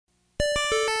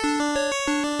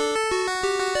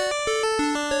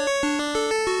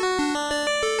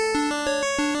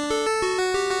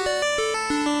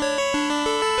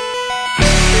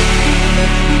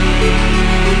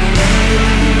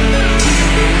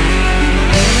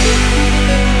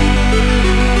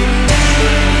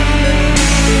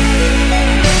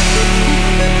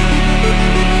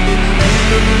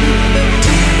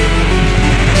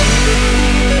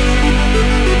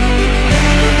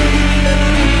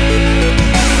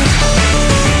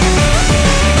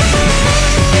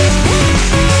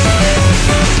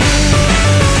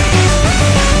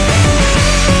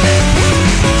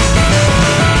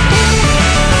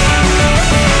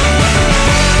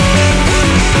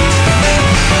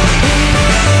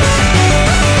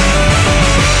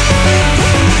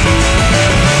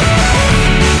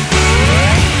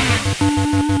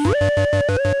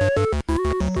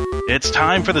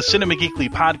time for the Cinema Geekly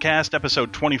Podcast,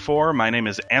 episode 24. My name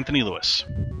is Anthony Lewis.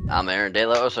 I'm Aaron De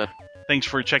La Osa. Thanks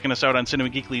for checking us out on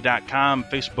cinemageekly.com,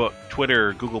 Facebook,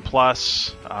 Twitter, Google+.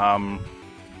 I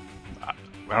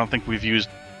don't think we've used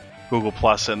Google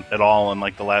Plus at all in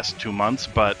like the last 2 months,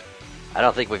 but I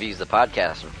don't think we've used the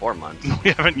podcast in 4 months.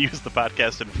 We haven't used the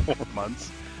podcast in 4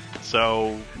 months.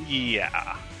 So,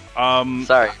 yeah.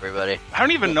 Sorry, everybody. I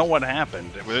don't even know what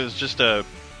happened. It was just a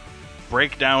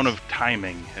breakdown of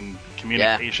timing and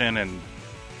communication, and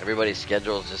everybody's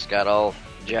schedules just got all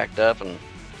jacked up, and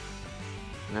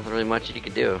nothing really much you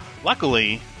could do.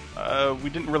 Luckily, we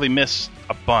didn't really miss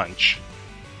a bunch.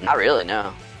 Not really,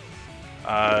 no.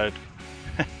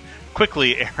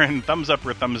 Quickly, Aaron, thumbs up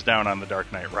or thumbs down on The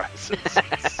Dark Knight Rises.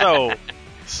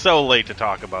 so late to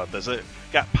talk about this. It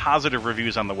got positive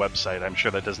reviews on the website. I'm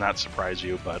sure that does not surprise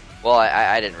you, but well,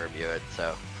 I didn't review it,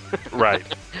 so right.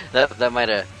 that might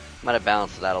have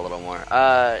balanced it out a little more.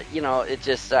 It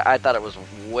just I thought it was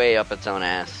way up its own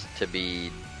ass to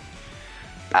be.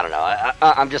 I don't know.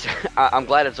 I'm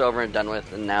glad it's over and done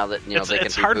with, and now that they can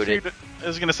reboot it. I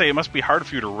was going to say it must be hard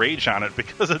for you to rage on it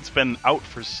because it's been out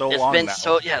for so long now. It's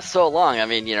been so long. I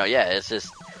mean, it's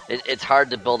just it's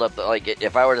hard to build up. Like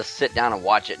if I were to sit down and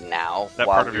watch it now that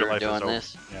while part of we your were life doing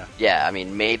is this, over. yeah. I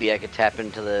mean, maybe I could tap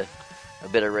into a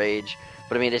bit of rage.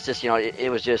 But I mean, it's just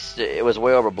it was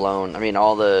way overblown. I mean,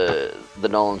 all the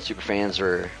Nolan super fans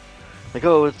were like,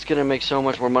 "Oh, it's gonna make so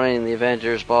much more money than the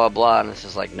Avengers," blah blah blah. And it's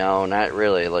just like, no, not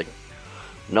really. Like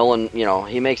Nolan,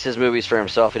 he makes his movies for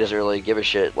himself. He doesn't really give a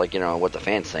shit, like what the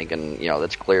fans think, and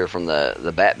that's clear from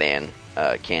the Batman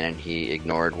canon he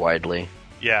ignored widely.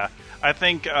 Yeah, I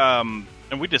think, and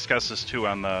we discussed this too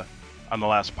on the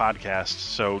last podcast.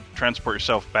 So transport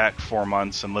yourself back 4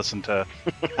 months and listen to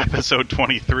episode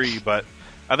 23. But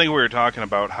I think we were talking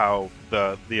about how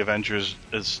the Avengers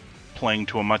is playing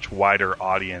to a much wider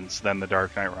audience than The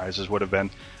Dark Knight Rises would have been.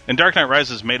 And Dark Knight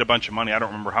Rises made a bunch of money. I don't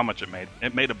remember how much it made.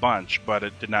 It made a bunch, but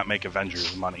it did not make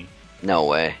Avengers money. No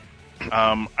way.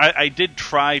 I did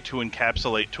try to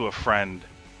encapsulate to a friend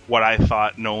what I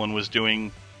thought Nolan was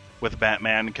doing with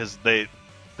Batman, because they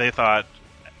thought,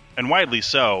 and widely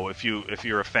so, if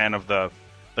you're a fan of the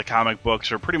comic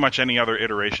books or pretty much any other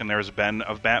iteration there's been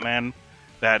of Batman,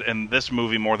 that in this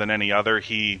movie more than any other,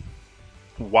 he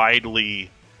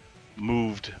widely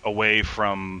moved away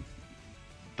from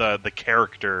the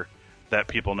character that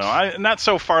people know. Not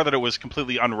so far that it was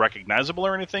completely unrecognizable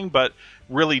or anything, but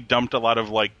really dumped a lot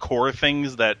of like core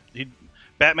things that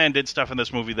Batman did stuff in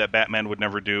this movie that Batman would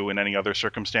never do in any other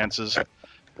circumstances.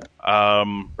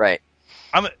 Right.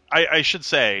 I should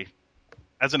say,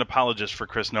 as an apologist for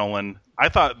Chris Nolan, I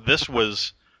thought this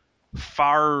was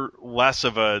far less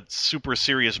of a super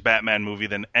serious Batman movie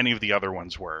than any of the other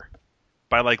ones were,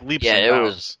 by like leaps and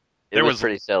bounds. It was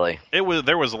pretty silly.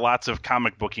 There was lots of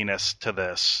comic bookiness to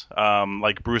this,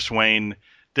 like Bruce Wayne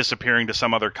disappearing to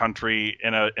some other country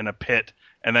in a pit,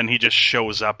 and then he just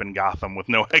shows up in Gotham with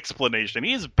no explanation.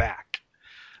 He's back,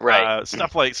 right?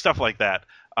 Stuff like that.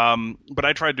 But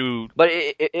I tried to. But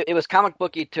it was comic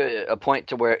booky to a point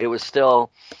to where it was still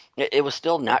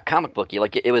not comic booky.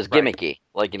 Like it was gimmicky. Right.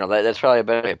 Like that's probably a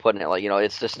better way of putting it. Like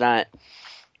it's just not.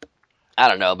 I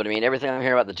don't know, but I mean, everything I'm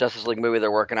hearing about the Justice League movie they're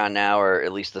working on now, or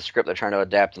at least the script they're trying to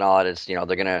adapt and all that, is they're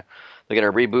gonna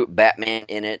reboot Batman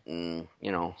in it, and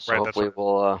so hopefully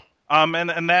we'll.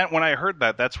 And that when I heard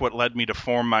that, that's what led me to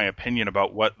form my opinion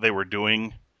about what they were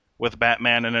doing with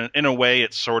Batman, and in a way,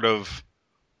 it's sort of,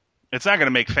 it's not going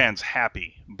to make fans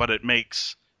happy, but it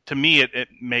makes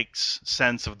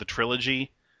sense of the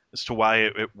trilogy as to why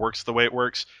it works the way it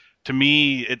works. To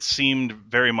me, it seemed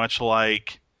very much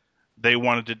like they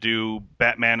wanted to do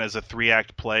Batman as a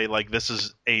 3-act play. Like, this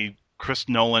is a Chris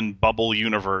Nolan bubble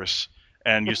universe,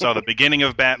 and you saw the beginning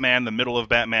of Batman, the middle of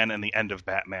Batman, and the end of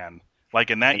Batman.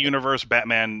 Like, in that universe,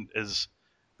 Batman is,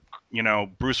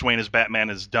 Bruce Wayne as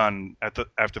Batman is done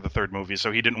after the third movie,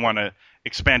 so he didn't want to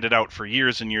expand it out for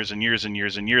years and years and years and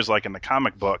years and years like in the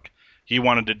comic book. He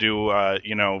wanted to do,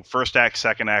 first act,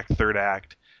 second act, third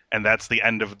act, and that's the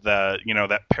end of the,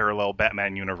 that parallel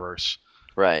Batman universe.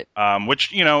 Right.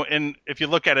 Which, and if you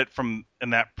look at it from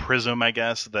in that prism, I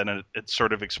guess, then it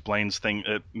sort of explains things.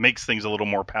 It makes things a little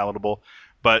more palatable.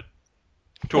 But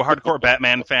to a hardcore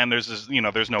Batman fan, there's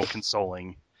no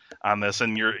consoling on this,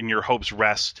 and your hopes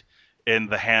rest in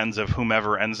the hands of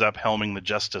whomever ends up helming the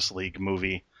Justice League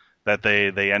movie, that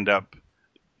they end up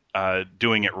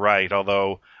doing it right.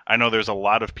 Although I know there's a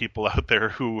lot of people out there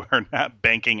who are not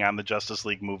banking on the Justice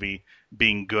League movie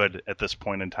being good at this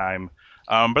point in time.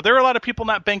 But there are a lot of people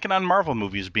not banking on Marvel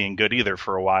movies being good either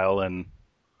for a while. And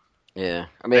yeah,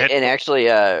 I mean, and actually,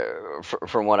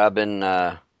 from what I've been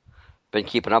been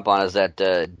keeping up on is that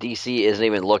DC isn't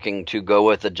even looking to go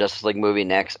with the Justice League movie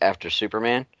next after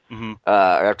Superman, or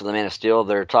after the Man of Steel.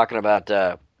 They're talking about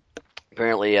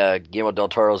apparently Guillermo del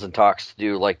Toro's in talks to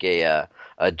do like a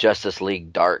Justice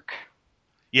League Dark.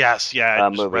 Yes, yeah, I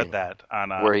just movie read that on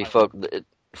where he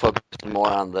focused more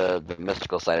on the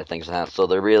mystical side of things now. So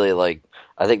they're really like,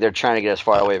 I think they're trying to get as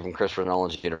far away from Christopher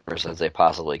Nolan's universe as they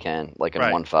possibly can, like in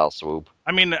one foul swoop.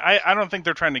 I mean, I don't think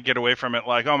they're trying to get away from it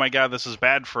like, oh my god, this is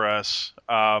bad for us,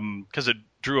 because it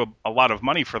drew a lot of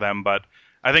money for them, but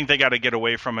I think they got to get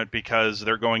away from it because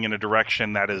they're going in a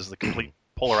direction that is the complete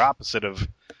polar opposite of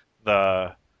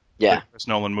the Chris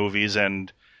Nolan movies,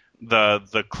 and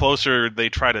the closer they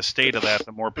try to stay to that,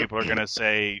 the more people are going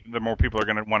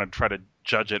to want to try to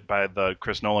judge it by the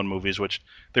Chris Nolan movies, which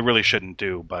they really shouldn't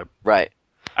do. But I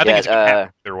think it's going to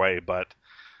happen either way. But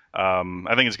I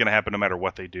think it's going to happen no matter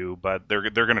what they do. But they're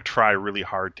going to try really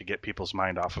hard to get people's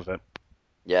mind off of it.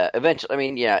 Yeah, eventually. I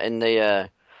mean, and they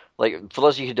like, for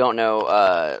those of you who don't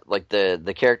know, like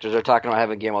the characters they're talking about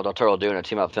having Guillermo del Toro doing a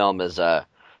team up film is John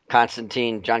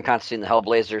Constantine, the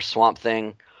Hellblazer, Swamp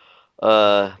Thing.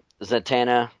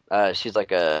 Zatanna, she's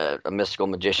like a mystical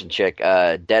magician chick.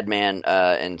 Deadman,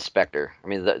 and Spectre. I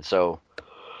mean, that's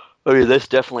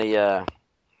definitely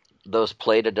those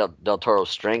play to Del Toro's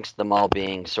strengths. Them all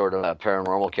being sort of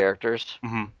paranormal characters.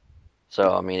 Mm-hmm.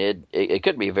 So I mean, it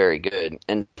could be very good.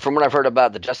 And from what I've heard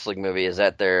about the Justice League movie, is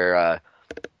that they're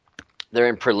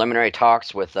in preliminary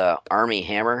talks with Armie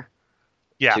Hammer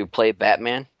to play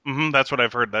Batman. Mm-hmm, that's what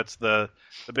I've heard. That's the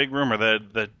big rumor.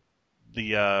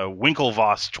 The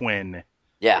Winklevoss twin,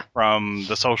 from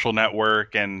The Social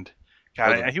Network, and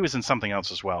God, he was in something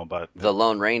else as well. But The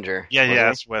Lone Ranger.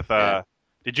 Yes. With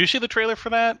did you see the trailer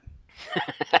for that?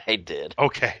 I did.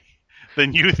 Okay,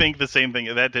 then you think the same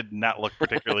thing. That did not look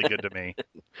particularly good to me.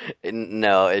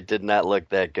 No, it did not look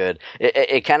that good.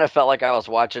 It kind of felt like I was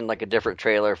watching like a different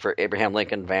trailer for Abraham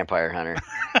Lincoln Vampire Hunter.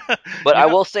 But I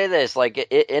will say this, like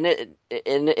in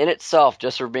itself,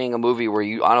 just for being a movie where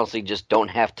you honestly just don't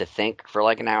have to think for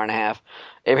like an hour and a half,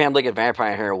 Abraham Lincoln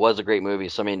Vampire Hunter was a great movie.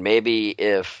 So I mean, maybe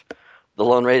if The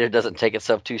Lone Ranger doesn't take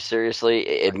itself too seriously,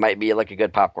 it might be like a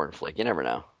good popcorn flick. You never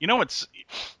know. You know what's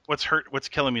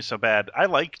killing me so bad? I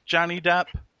like Johnny Depp,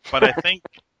 but I think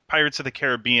Pirates of the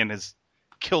Caribbean has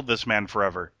killed this man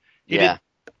forever.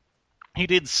 He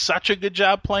did such a good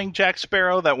job playing Jack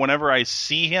Sparrow that whenever I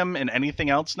see him in anything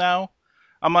else now,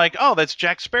 I'm like, oh, that's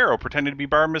Jack Sparrow pretending to be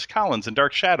Barnabas Collins in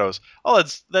Dark Shadows. Oh,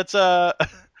 that's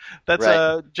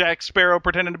Jack Sparrow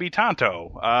pretending to be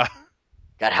Tonto.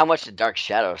 God, how much did Dark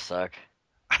Shadows suck?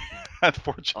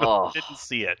 Unfortunately, I didn't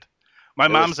see it. My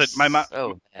mom's a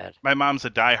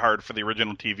diehard for the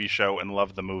original TV show and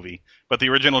loved the movie, but the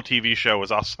original TV show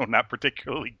was also not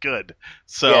particularly good.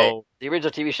 So the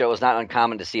original TV show was not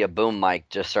uncommon to see a boom mic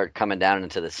just start coming down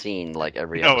into the scene like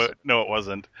every episode. No, it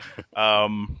wasn't. I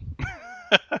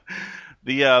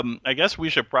guess we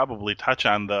should probably touch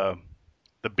on the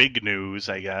big news,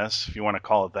 I guess, if you want to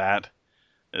call it that,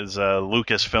 is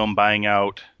Lucasfilm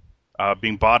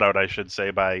being bought out, I should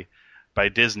say, by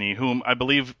Disney, whom I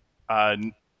believe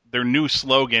their new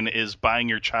slogan is "Buying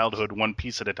your childhood one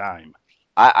piece at a time."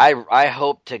 I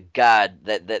hope to God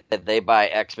that they buy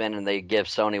X-Men and they give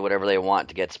Sony whatever they want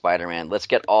to get Spider-Man. Let's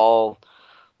get all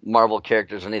Marvel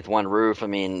characters underneath one roof. I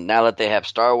mean, now that they have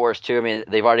Star Wars too, I mean,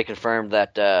 they've already confirmed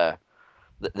that the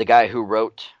guy who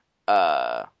wrote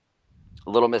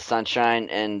Little Miss Sunshine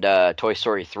and Toy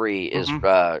Story 3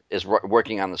 is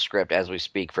working on the script as we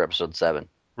speak for Episode 7.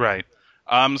 Right.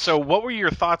 So what were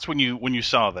your thoughts when you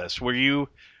saw this?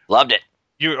 Loved it.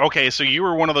 So you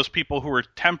were one of those people who were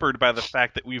tempered by the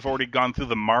fact that we've already gone through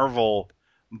the Marvel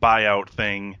buyout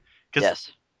thing.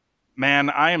 Yes. Man,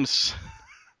 I am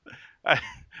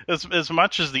as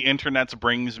much as the internet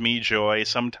brings me joy,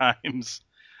 sometimes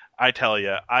I tell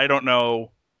you, I don't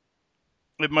know.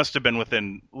 It must have been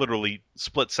within literally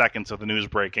split seconds of the news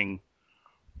breaking.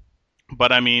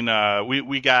 But I mean,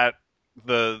 we got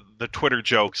the Twitter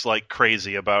jokes like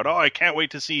crazy about, oh, I can't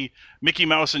wait to see Mickey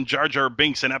Mouse and Jar Jar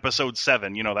Binks in Episode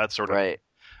 7, that sort of right.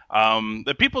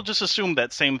 The people just assumed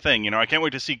that same thing, I can't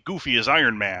wait to see Goofy as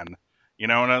Iron Man,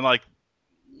 and I'm like,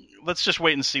 let's just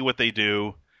wait and see what they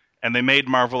do. And they made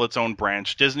Marvel its own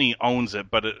branch. Disney owns it,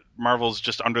 but Marvel's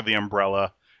just under the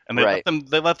umbrella. And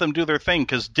they let them do their thing,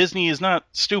 because Disney is not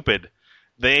stupid.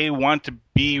 They want to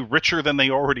be richer than they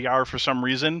already are for some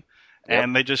reason. Yep.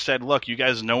 And they just said, look, you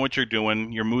guys know what you're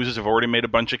doing. Your movies have already made a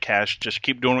bunch of cash. Just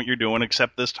keep doing what you're doing,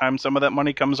 except this time some of that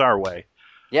money comes our way.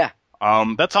 Yeah.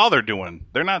 That's all they're doing.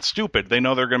 They're not stupid. They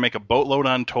know they're going to make a boatload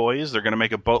on toys. They're going to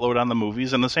make a boatload on the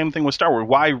movies. And the same thing with Star Wars.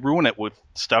 Why ruin it with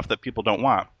stuff that people don't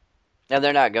want? And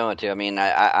they're not going to. I mean,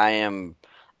 I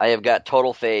have got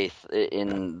total faith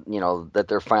in, that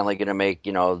they're finally going to make,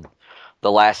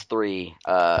 the last three,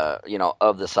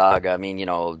 of the saga. I mean,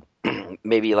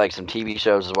 maybe like some TV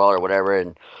shows as well or whatever.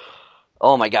 And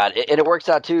oh my God, and it works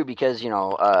out too because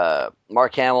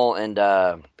Mark Hamill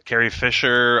and Carrie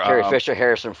Fisher, Carrie Fisher,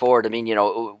 Harrison Ford. I mean,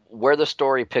 where the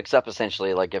story picks up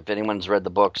essentially, like if anyone's read the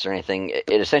books or anything,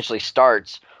 it essentially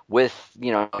starts with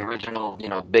the original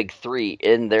big three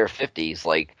in their 50s,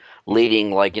 like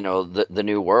leading like the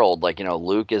new world. Like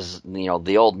Luke is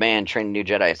the old man training new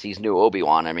Jedi. He's new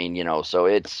Obi-Wan. I mean, so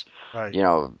it's right.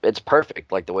 It's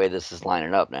perfect like the way this is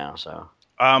lining up now. So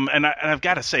and I've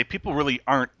got to say, people really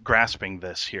aren't grasping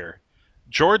this here.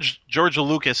 George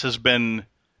Lucas has been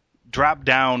dropped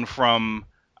down from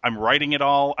I'm writing it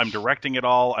all, I'm directing it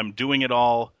all, I'm doing it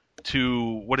all,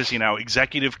 to what is he now?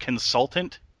 Executive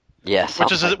consultant? Yes.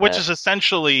 Which is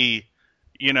essentially,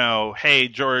 hey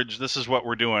George, this is what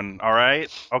we're doing. All right,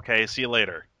 okay, see you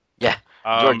later. Yeah,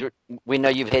 George, we know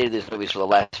you've hated these movies for the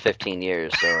last 15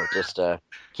 years, so just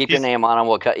keep your name on them.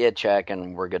 We'll cut you a check,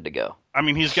 and we're good to go. I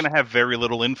mean, he's going to have very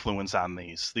little influence on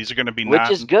these. These are going to be which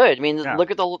is good. I mean, yeah. look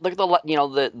at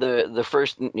the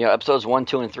first episodes 1,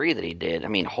 2, and 3 that he did. I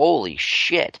mean, holy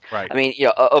shit! Right. I mean,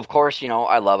 of course,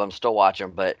 I love them, still watch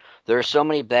them, but there are so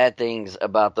many bad things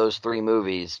about those 3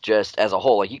 movies just as a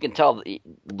whole. Like you can tell that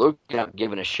Luke not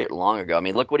giving a shit long ago. I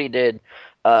mean, look what he did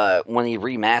when he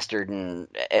remastered and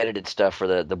edited stuff for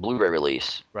the Blu-ray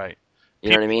release. Right. You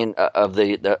know what I mean? Of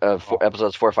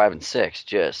episodes 4, 5, and 6.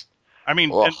 Just. I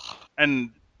mean,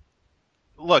 and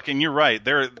look, and you're right.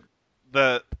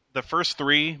 The first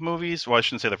 3 movies. Well, I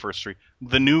shouldn't say the first 3.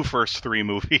 The new first 3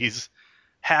 movies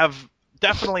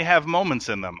definitely have moments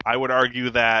in them. I would argue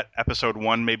that episode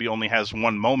 1 maybe only has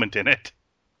 1 moment in it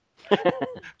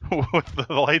with the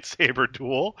lightsaber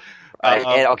duel.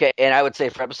 And I would say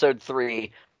for episode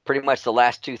 3, pretty much the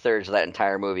last 2/3 of that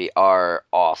entire movie are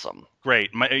awesome.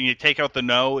 Great. You take out the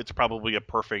no, it's probably a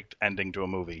perfect ending to a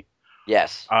movie.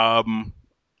 Yes.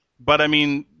 But I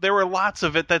mean, there were lots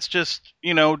of it that's just,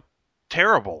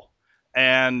 terrible.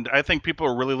 And I think people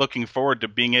are really looking forward to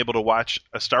being able to watch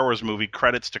a Star Wars movie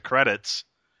credits to credits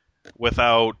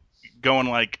without going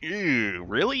like, ew,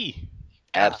 really?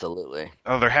 Absolutely.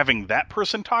 Oh, they're having that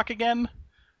person talk again?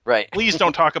 Right. Please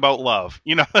don't talk about love.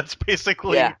 That's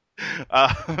basically, yeah.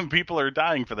 People are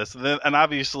dying for this. And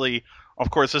obviously,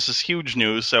 of course, this is huge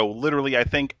news. So literally, I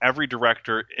think every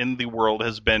director in the world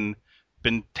has been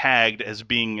tagged as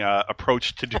being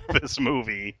approached to do this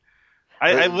movie.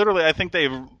 I think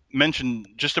they've mentioned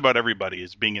just about everybody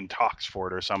as being in talks for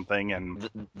it or something. And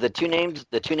the two names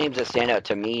that stand out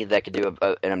to me that could do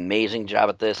an amazing job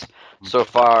at this so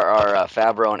far are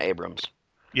Favreau and Abrams.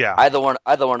 Yeah, either one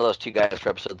of those 2 guys for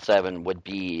episode 7 would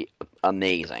be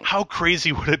amazing. How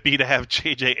crazy would it be to have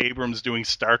J.J. Abrams doing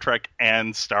Star Trek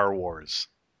and Star Wars?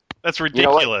 That's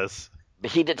ridiculous.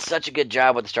 He did such a good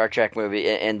job with the Star Trek movie,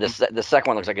 and the second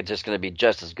one looks like it's just going to be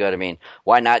just as good. I mean,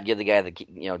 why not give the guy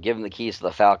give him the keys to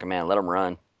the Falcon, man? Let him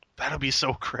run. That'd be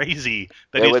so crazy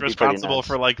that he's responsible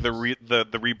for like the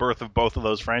rebirth of both of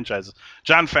those franchises.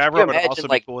 Jon Favreau would also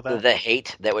be cool with that. The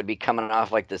hate that would be coming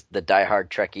off like the diehard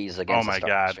Trekkies against the Star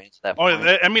Wars fans at that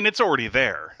point. I mean, it's already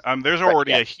there. There's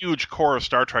already a huge core of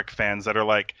Star Trek fans that are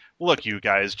like, look, you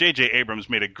guys, J.J. Abrams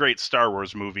made a great Star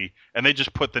Wars movie, and they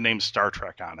just put the name Star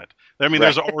Trek on it. I mean,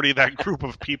 there's already that group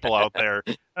of people out there.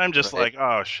 And I'm just like,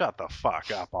 oh, shut the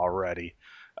fuck up already.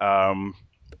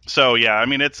 So yeah, I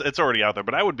mean, it's already out there,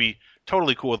 but I would be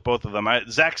totally cool with both of them.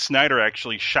 Zack Snyder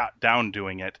actually shot down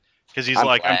doing it because he's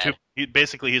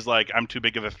he's like, I'm too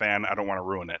big of a fan. I don't want to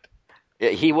ruin it. Yeah,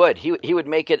 he would. He would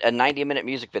make it a 90-minute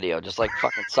music video, just like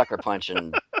fucking Sucker Punch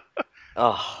and.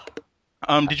 Oh.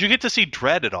 Did you get to see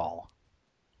Dredd at all?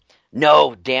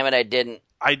 No, damn it, I didn't.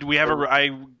 I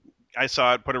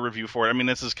saw it, put a review for it. I mean,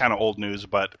 this is kind of old news,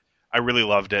 but I really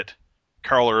loved it.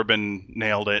 Karl Urban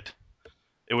nailed it.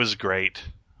 It was great.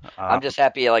 I'm just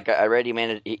happy. Like I read, he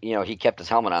managed. He kept his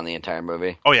helmet on the entire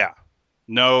movie. Oh yeah,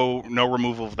 no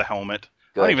removal of the helmet.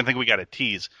 Good. I don't even think we got a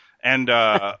tease. And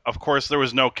of course, there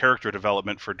was no character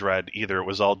development for Dredd either. It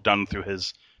was all done through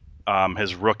his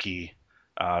rookie.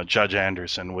 Judge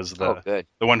Anderson was the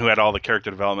one who had all the character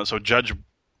development. So Judge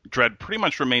Dredd pretty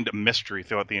much remained a mystery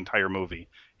throughout the entire movie.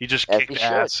 He just kicked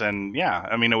ass, and yeah,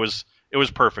 I mean, it was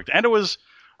perfect. And it was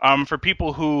for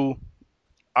people who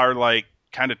are like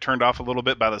kind of turned off a little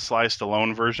bit by the Sly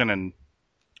Stallone version, and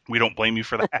we don't blame you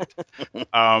for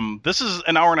that. This is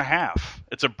an hour and a half.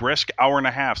 It's a brisk hour and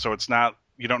a half, so it's not,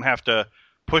 you don't have to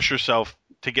push yourself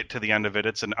to get to the end of it.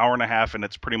 It's an hour and a half, and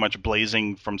it's pretty much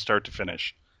blazing from start to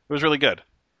finish. It was really good.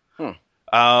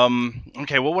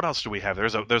 Okay, well, what else do we have?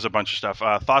 There's a bunch of stuff.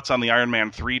 Thoughts on the Iron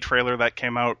Man 3 trailer that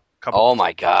came out a couple Oh months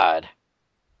my God,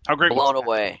 How great was blown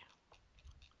away,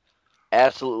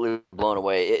 absolutely blown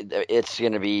away. It's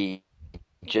going to be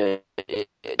just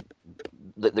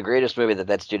the greatest movie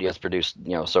that studio has produced,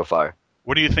 so far.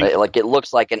 What do you think? Like it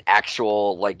looks like an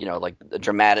actual, like a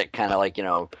dramatic kind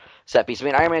of set piece. I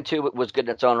mean, Iron Man 2 was good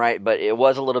in its own right, but it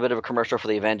was a little bit of a commercial for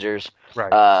the Avengers. Right.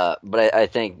 But I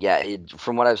think, yeah,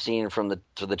 from what I've seen from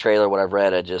the trailer, what I've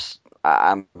read,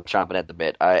 I'm chomping at the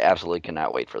bit. I absolutely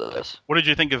cannot wait for this. What did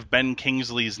you think of Ben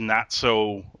Kingsley's not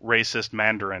so racist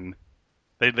Mandarin?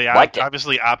 They Liked it.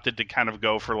 obviously opted to kind of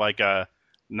go for like a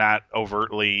not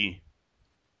overtly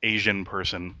Asian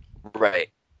person. Right.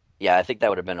 Yeah, I think that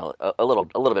would have been a little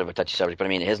bit of a touchy subject, but I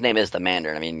mean, his name is the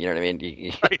Mandarin. I mean, you know what I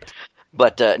mean? Right.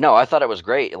 But no, I thought it was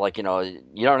great. Like, you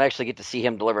don't actually get to see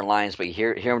him delivering lines, but you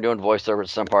hear him doing voiceover in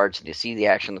some parts, and you see the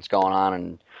action that's going on.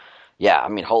 And yeah, I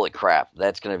mean, holy crap,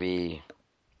 that's going to be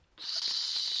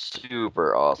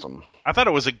super awesome. I thought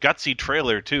it was a gutsy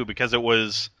trailer too, because it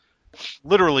was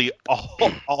literally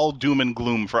all doom and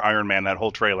gloom for Iron Man. That whole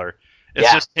trailer.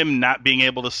 It's just him not being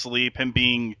able to sleep, him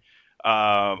being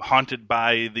haunted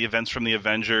by the events from the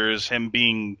Avengers, him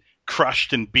being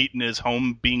crushed and beaten, his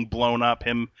home being blown up,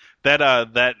 him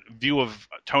that view of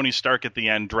Tony Stark at the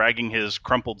end dragging his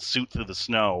crumpled suit through the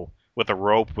snow with a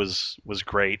rope was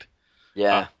great.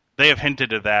 Yeah. They have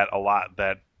hinted at that a lot,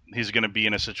 that he's going to be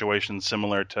in a situation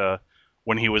similar to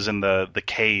when he was in the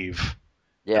cave.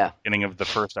 Yeah. At the beginning of the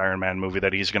first Iron Man movie,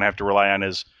 that he's going to have to rely on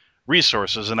his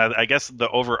resources, and I guess the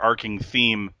overarching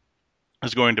theme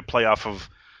is going to play off of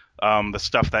the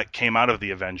stuff that came out of the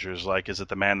Avengers. Like, is it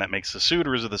the man that makes the suit,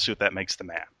 or is it the suit that makes the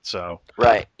man? So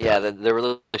right, yeah, they're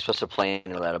really supposed to play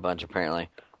into that a bunch, apparently.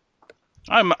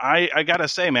 I gotta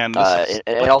say, man,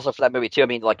 and also for that movie too. I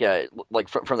mean, like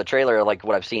from the trailer, like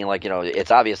what I've seen, like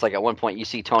it's obvious. Like at one point, you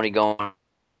see Tony going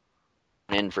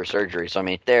in for surgery. So I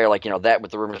mean, that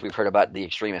with the rumors we've heard about the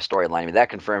Extremist storyline, I mean that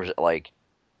confirms it. Like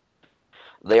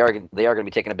they are going to be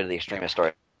taking a bit of the Extremist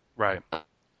story, right,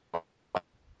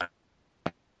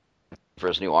 for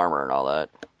his new armor and all that.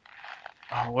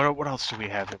 Oh, what else do we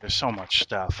have here? There's so much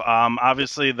stuff.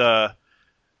 Obviously there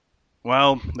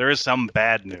is some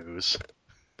bad news.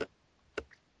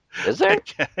 Is there?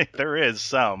 There is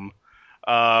some.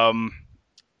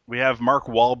 We have Mark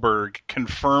Wahlberg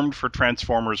confirmed for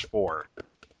Transformers 4.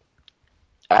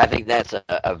 I think that's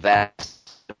a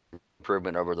vast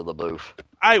improvement over the LaBeouf.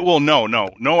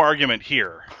 No argument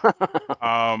here. But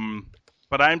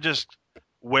I'm just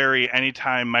wary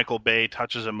anytime Michael Bay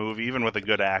touches a movie, even with a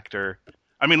good actor.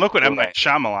 I mean, look what M. Night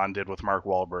Shyamalan did with Mark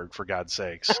Wahlberg, for God's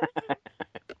sakes. I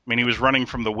mean, he was running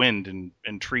from the wind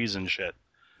and trees and shit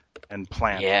and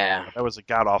plants. Yeah. That was a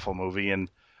god-awful movie. And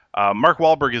Mark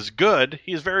Wahlberg is good.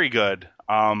 He's very good.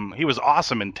 He was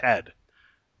awesome in Ted.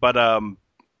 But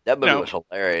that movie was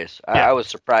hilarious. Yeah. I was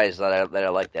surprised that I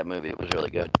liked that movie. It was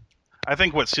really good. I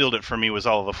think what sealed it for me was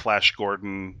all of the Flash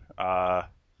Gordon.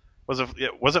 Was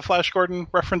it Flash Gordon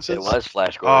references? It was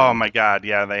Flash Gordon. Oh my God!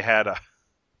 Yeah, they had a.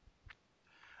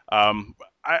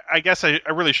 I guess I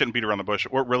really shouldn't beat around the bush.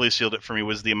 What really sealed it for me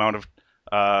was the amount of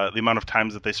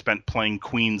times that they spent playing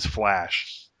Queen's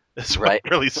Flash. That's what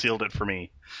really sealed it for me.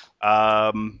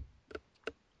 But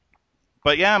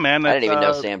yeah, man. I didn't even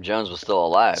know Sam Jones was still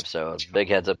alive, so big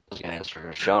heads up to those guys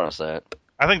for showing us that.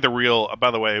 I think the real, by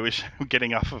the way, we're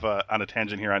getting off of on a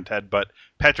tangent here on Ted, but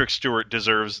Patrick Stewart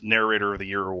deserves Narrator of the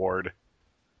Year award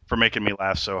for making me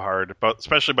laugh so hard, but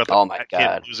especially about that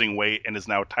kid losing weight and is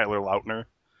now Tyler Lautner.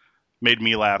 Made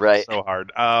me laugh so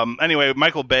hard. Anyway,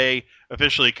 Michael Bay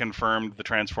officially confirmed the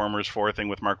Transformers 4 thing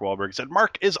with Mark Wahlberg. He said,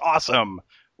 Mark is awesome.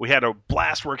 We had a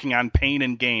blast working on Pain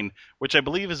and Gain, which I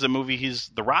believe is a movie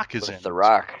The Rock is in. The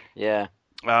Rock, yeah.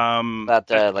 About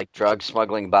like drug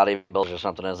smuggling bodybuilders or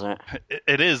something, isn't it?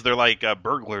 It is. They're like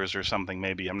burglars or something,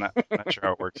 maybe. I'm not sure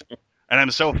how it works. And I'm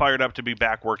so fired up to be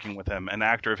back working with him. An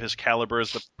actor of his caliber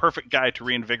is the perfect guy to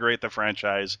reinvigorate the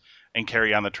franchise and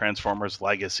carry on the Transformers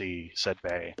legacy, said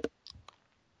Bay.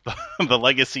 The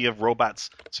legacy of robots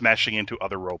smashing into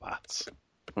other robots.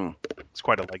 It's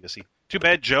quite a legacy. Too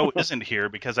bad Joe isn't here,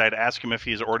 because I'd ask him if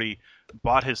he's already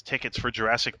bought his tickets for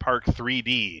Jurassic Park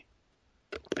 3D,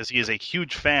 because he is a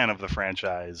huge fan of the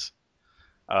franchise.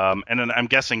 And then I'm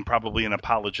guessing probably an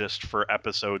apologist for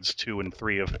episodes 2 and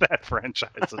 3 of that franchise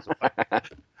as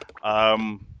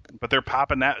well. But they're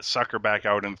popping that sucker back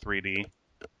out in 3D.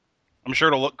 I'm sure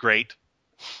it'll look great.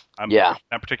 I'm not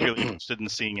particularly interested in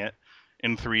seeing it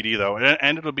in 3D, though.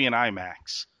 And it'll be in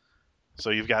IMAX. So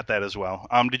you've got that as well.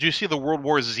 Did you see the World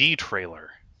War Z trailer?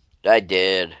 I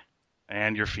did.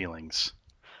 And your feelings?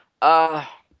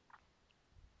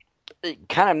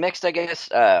 kind of mixed, I guess.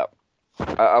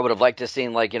 I would have liked to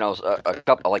seen like a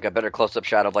couple like a better close up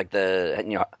shot of like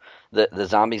the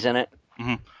zombies in it.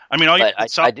 Hmm. I mean, all you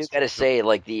But I do gotta say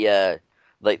like the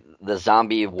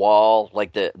zombie wall,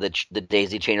 like the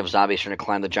daisy chain of zombies trying to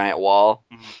climb the giant wall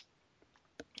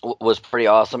was pretty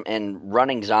awesome. And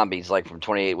running zombies like from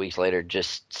 28 weeks later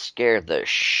just scared the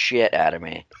shit out of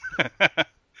me.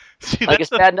 See, Like that's it's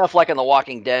the bad enough like in The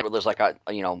Walking Dead where there's like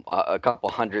a couple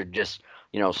hundred just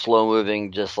slow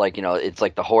moving, just like it's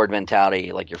like the horde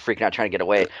mentality, like you're freaking out trying to get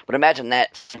away. But imagine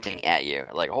that sitting at you,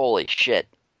 like holy shit,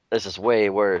 this is way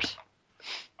worse.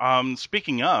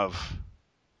 Speaking of,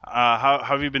 how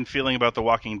have you been feeling about The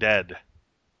Walking Dead?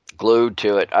 Glued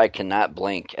to it, I cannot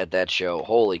blink at that show.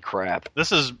 Holy crap!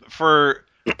 This is for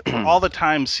all the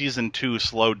time season 2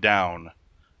 slowed down.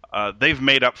 They've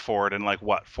made up for it in like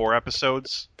what, 4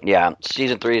 episodes? Yeah,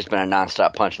 season 3 has been a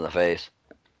nonstop punch in the face.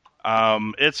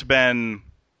 It's been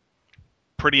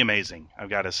pretty amazing, I've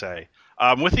got to say.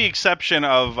 With the exception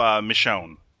of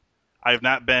Michonne, I've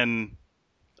not been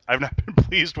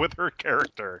pleased with her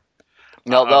character.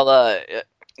 No,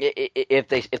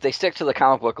 if they stick to the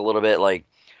comic book a little bit, like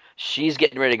she's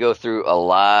getting ready to go through a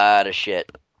lot of shit.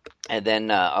 And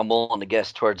then I'm willing to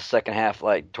guess towards the second half,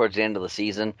 like towards the end of the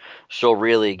season, she'll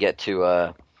really get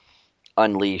to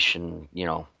unleash and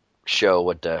show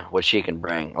what she can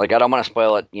bring. Like I don't want to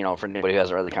spoil it, for anybody who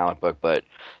hasn't read the comic book, but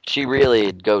she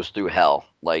really goes through hell,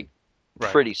 like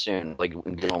Right. pretty soon, like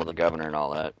dealing with the governor and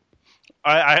all that.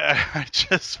 I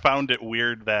just found it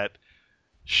weird that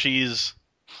she's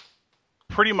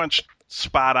pretty much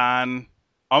spot on,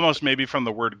 almost maybe from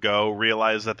the word go,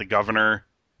 realized that the governor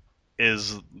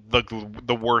is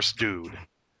the worst dude.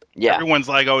 Yeah, Everyone's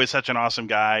like, oh, he's such an awesome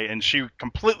guy, and she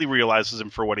completely realizes him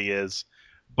for what he is.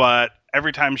 But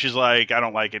every time she's like, I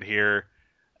don't like it here,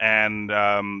 and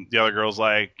the other girl's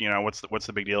like, what's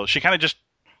the big deal? She kind of just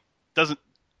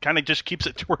keeps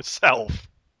it to herself.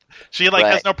 She right.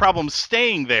 has no problem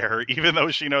staying there, even though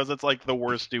she knows it's like the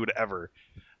worst dude ever.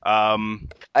 I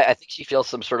think she feels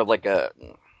some sort of like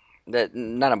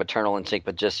not a maternal instinct,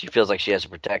 but just she feels like she has to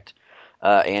protect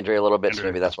Andrea a little bit, so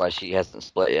maybe that's why she hasn't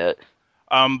split yet.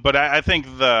 But I think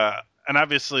and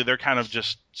obviously they're kind of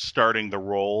just starting the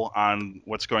roll on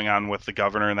what's going on with the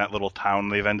governor in that little town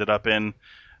they've ended up in.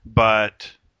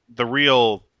 But the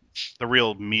real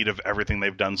meat of everything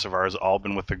they've done so far has all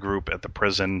been with the group at the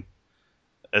prison.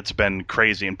 It's been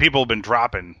crazy, and people have been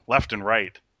dropping left and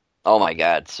right. Oh my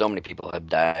god, so many people have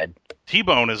died.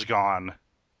 T-Bone is gone.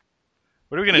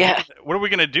 What are we gonna do? What are we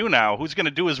gonna do now? Who's gonna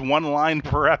do his one line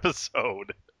per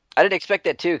episode? I didn't expect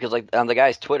that too, because like on the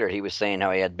guy's Twitter, he was saying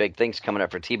how he had big things coming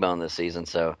up for T-Bone this season.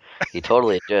 So he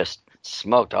totally just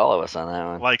smoked all of us on that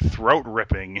one. Like throat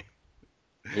ripping.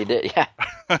 He did, yeah.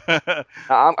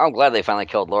 I'm glad they finally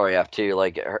killed Lori off too.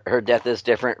 Like her death is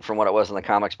different from what it was in the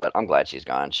comics, but I'm glad she's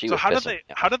gone. So how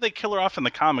did they kill her off in the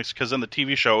comics? Because in the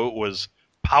TV show it was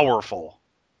powerful.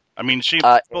 I mean, she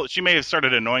may have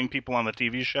started annoying people on the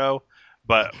TV show,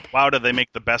 but wow, did they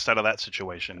make the best out of that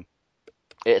situation?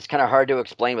 It's kind of hard to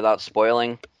explain without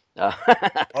spoiling.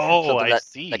 I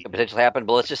see. That could potentially happen.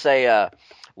 But let's just say,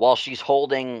 while she's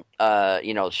holding,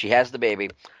 she has the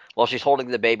baby. While she's holding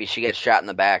the baby, she gets shot in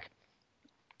the back,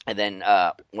 and then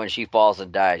when she falls and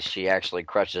dies, she actually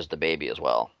crushes the baby as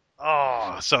well.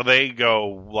 Oh, so they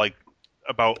go like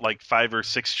about like 5 or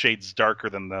 6 shades darker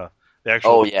than the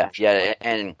actual. Oh yeah,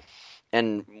 and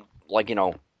like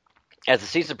as the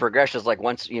season progresses, like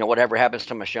once whatever happens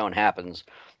to Michonne happens,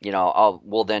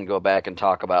 we'll then go back and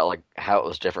talk about like how it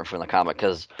was different from the comic,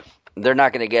 because they're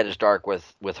not going to get as dark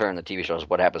with her in the TV shows as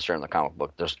what happens to her in the comic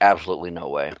book. There's absolutely no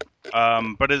way.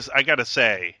 But I gotta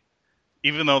say,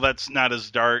 even though that's not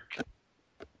as dark,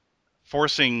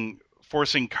 forcing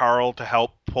Carl to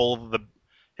help pull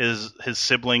his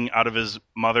sibling out of his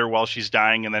mother while she's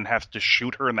dying and then have to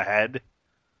shoot her in the head,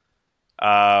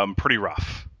 pretty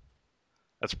rough.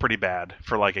 That's pretty bad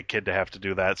for like a kid to have to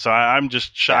do that. So I'm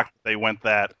just shocked that they went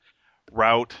that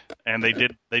route, and they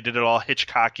did it all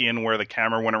Hitchcockian, where the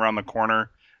camera went around the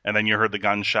corner and then you heard the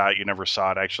gunshot. You never saw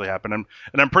it actually happen, and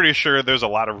I'm pretty sure there's a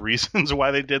lot of reasons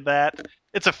why they did that.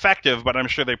 It's effective, but I'm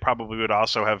sure they probably would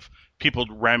also have people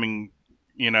ramming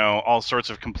all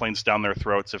sorts of complaints down their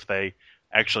throats if they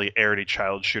actually aired a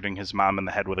child shooting his mom in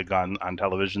the head with a gun on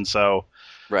television. So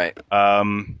right.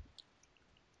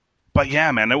 But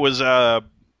yeah, man, it was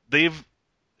they've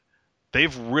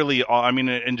really, I mean,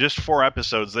 in just 4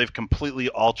 episodes, they've completely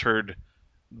altered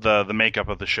the makeup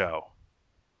of the show.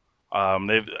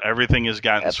 Everything has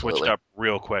gotten switched up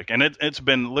real quick, and it's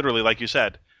been literally, like you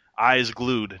said, eyes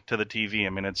glued to the TV. I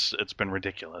mean, it's been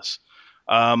ridiculous.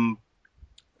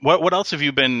 What else have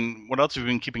you been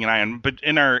keeping an eye on? But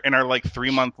in our like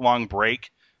 3 month long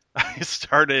break, I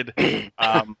started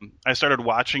I started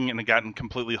watching and had gotten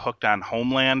completely hooked on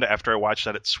Homeland after I watched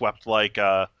that it swept like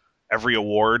every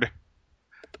award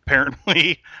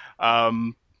apparently.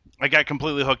 I got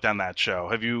completely hooked on that show.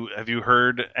 Have you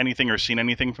heard anything or seen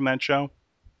anything from that show?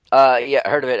 Yeah, I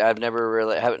heard of it. I've never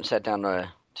really haven't sat down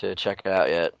to check it out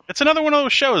yet. It's another one of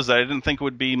those shows that I didn't think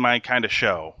would be my kind of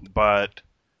show, but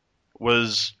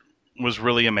was was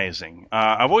really amazing.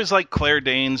 I've always liked Claire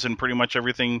Danes and pretty much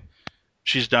everything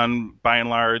she's done by and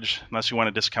large, unless you want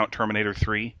to discount Terminator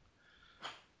 3,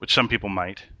 which some people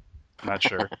might. I'm not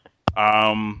sure.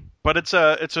 But it's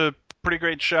a pretty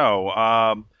great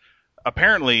show.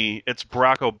 Apparently, it's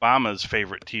Barack Obama's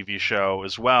favorite TV show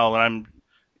as well, and I'm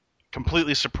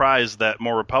completely surprised that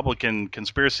more Republican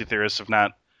conspiracy theorists have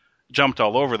not jumped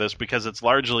all over this because it's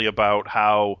largely about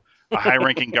how a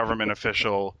high-ranking government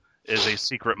official is a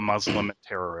secret Muslim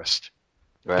terrorist.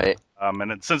 Right.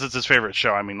 Since it's his favorite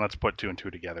show, I mean, let's put two and two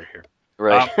together here.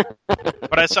 Right.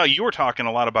 But I saw you were talking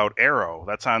a lot about Arrow.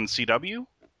 That's on CW?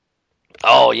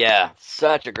 Oh yeah,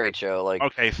 such a great show. Like,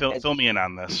 okay, fill me in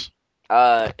on this.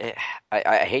 I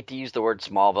hate to use the word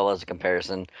Smallville as a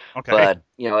comparison, Okay.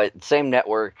 but same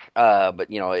network. But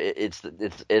it's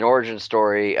an origin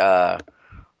story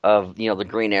of the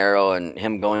Green Arrow and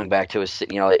him going back to his.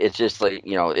 It's just like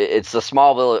it's the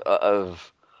Smallville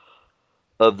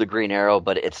of the Green Arrow,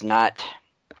 but it's not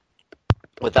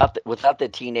without the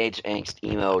teenage angst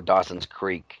emo Dawson's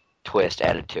Creek twist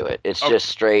added to it. It's just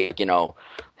straight,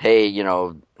 hey,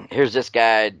 here's this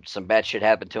guy, some bad shit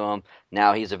happened to him.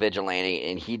 Now he's a vigilante,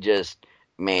 and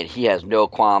he has no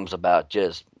qualms about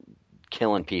just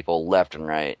killing people left and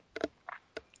right.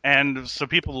 And so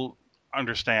people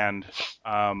understand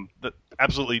that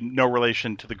absolutely no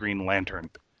relation to the Green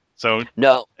Lantern. So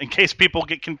no, in case people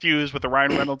get confused with the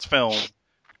Ryan Reynolds film,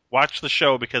 watch the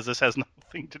show because this has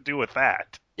nothing to do with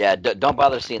that. Yeah, don't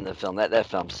bother seeing the film. That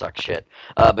film sucks shit.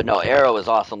 But no, Arrow is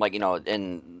awesome. Like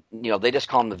and they just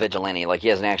call him the vigilante. Like he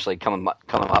hasn't actually come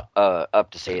up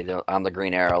to say I'm the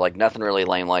Green Arrow. Like nothing really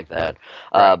lame like that.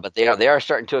 Right. But they are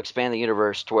starting to expand the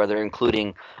universe to where they're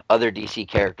including other DC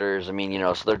characters. I mean,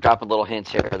 so they're dropping little hints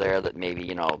here or there that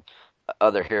maybe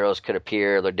other heroes could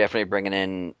appear. They're definitely bringing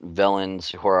in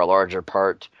villains who are a larger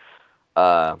part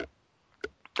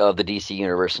of the DC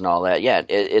universe and all that. Yeah,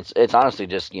 it's honestly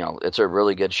just it's a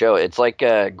really good show. It's like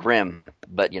Grimm,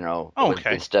 but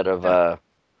instead of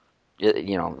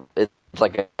it's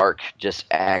like a dark, just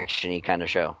actiony kind of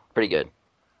show. Pretty good.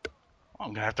 Well,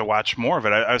 I'm gonna have to watch more of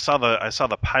it. I saw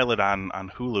the pilot on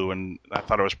Hulu and I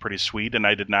thought it was pretty sweet, and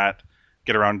I did not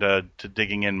get around to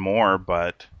digging in more,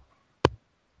 but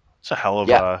it's a hell of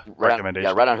a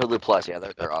recommendation. Right on Hulu Plus. Yeah,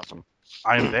 they're awesome.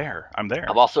 I'm there.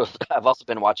 I've also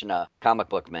been watching Comic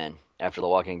Book Men after The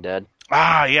Walking Dead.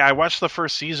 Yeah, I watched the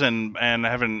first season and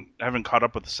I haven't caught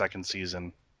up with the second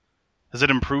season. Has it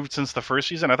improved since the first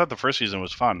season? I thought the first season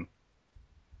was fun.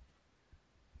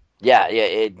 Yeah,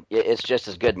 it's just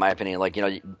as good in my opinion. Like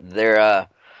they're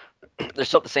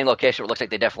still at the same location. It looks like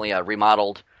they definitely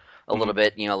remodeled a little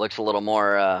bit. It looks a little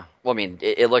more. Well, I mean,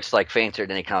 it looks like fancier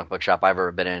than any comic book shop I've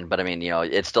ever been in. But I mean,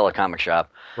 it's still a comic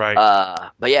shop. Right.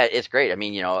 But yeah, it's great. I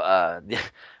mean, the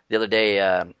other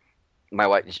day, my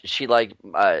wife she likes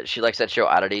that show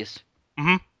Oddities.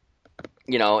 Mm-hmm.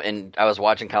 And I was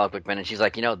watching Comic Book Men, and she's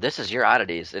like, this is your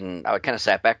Oddities. And I kind of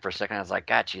sat back for a second. I was like,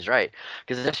 God, she's right.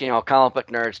 Because it's, comic book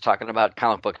nerds talking about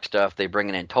comic book stuff. They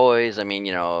bringing in toys. I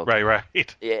mean, Right.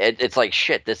 It's like,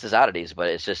 shit, this is Oddities, but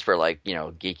it's just for, like,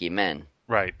 geeky men.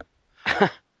 Right.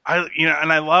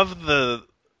 I love the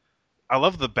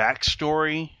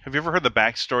backstory. Have you ever heard the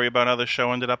backstory about how the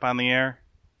show ended up on the air?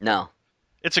 No.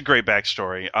 It's a great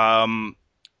backstory.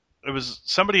 It was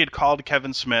somebody had called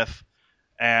Kevin Smith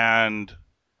and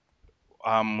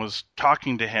was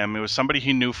talking to him. It was somebody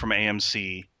he knew from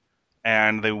AMC,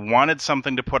 and they wanted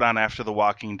something to put on after The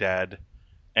Walking Dead,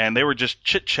 and they were just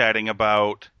chit-chatting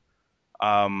about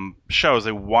shows.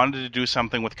 They wanted to do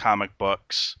something with comic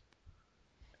books,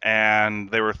 and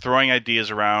they were throwing ideas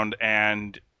around,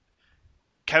 and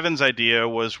Kevin's idea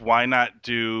was, why not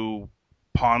do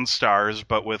Pawn Stars,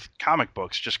 but with comic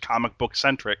books, just comic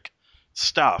book-centric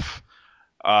stuff.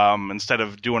 Instead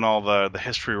of doing all the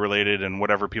history related and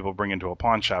whatever people bring into a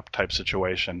pawn shop type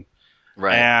situation.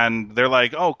 Right. And they're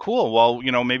like, oh, cool.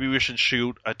 Well, maybe we should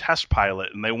shoot a test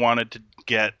pilot. And they wanted to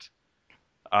get,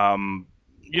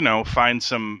 find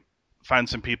some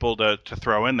people to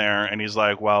throw in there. And he's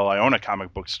like, well, I own a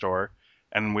comic book store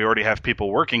and we already have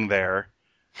people working there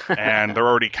and they're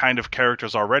already kind of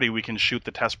characters already. We can shoot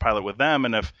the test pilot with them.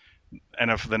 And if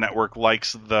And if the network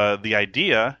likes the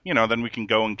idea, then we can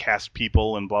go and cast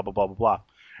people and blah blah blah blah blah.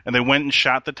 And they went and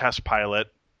shot the test pilot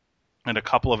and a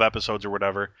couple of episodes or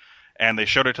whatever, and they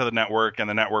showed it to the network, and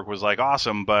the network was like,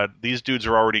 awesome, but these dudes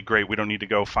are already great. We don't need to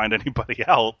go find anybody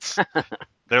else.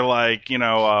 They're like,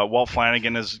 Walt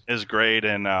Flanagan is great,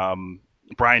 and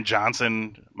Brian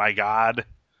Johnson, my God.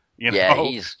 Yeah,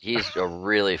 he's a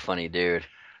really funny dude.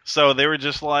 So they were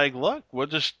just like, look, we'll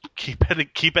just keep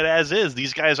it as is.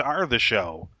 These guys are the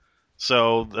show.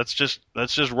 So let's just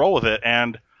roll with it.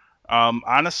 And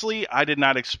honestly, I did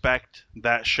not expect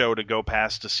that show to go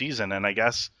past a season, and I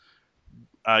guess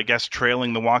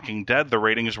trailing The Walking Dead, the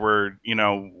ratings were,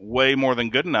 way more than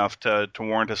good enough to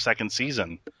warrant a second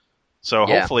season. So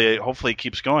Yeah. hopefully it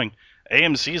keeps going.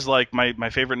 AMC is like my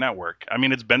favorite network. I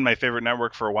mean, it's been my favorite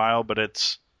network for a while, but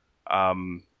it's,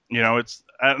 it's,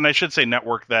 and I should say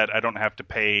network that I don't have to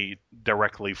pay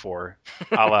directly for,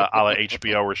 a la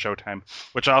HBO or Showtime,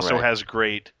 which also Right. has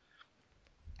great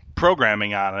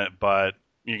programming on it, but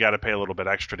you got to pay a little bit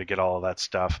extra to get all of that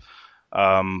stuff.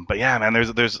 But yeah, man,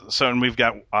 and we've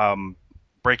got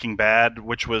Breaking Bad,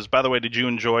 which was, by the way, did you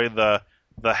enjoy the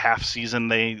half season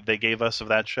they gave us of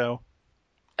that show?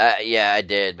 Yeah, I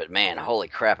did, but man, holy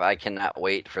crap, I cannot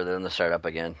wait for them to start up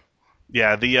again.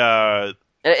 Yeah,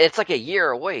 It's like a year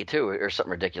away too, or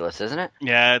something ridiculous, isn't it?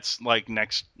 yeah, it's like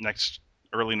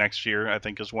early next year, I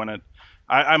think is when it.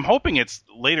 I'm hoping it's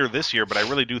later this year, but I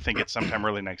really do think it's sometime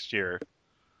early next year.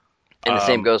 And the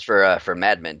same goes for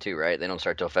Mad Men too, right? They don't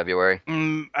start till February.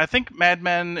 I think Mad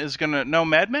Men is gonna. No,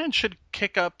 Mad Men should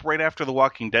kick up right after the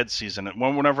Walking Dead season.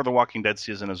 Whenever the Walking Dead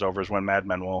season is over, is when Mad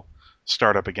Men will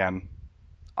start up again.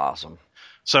 Awesome.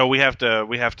 So we have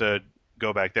to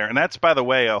go back there, and that's, by the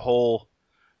way, a whole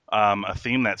a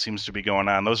theme that seems to be going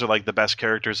on. Those are like the best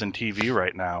characters in TV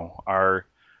right now. Are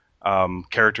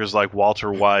characters like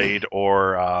Walter White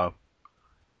or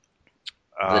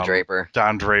The Draper.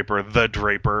 Don Draper, the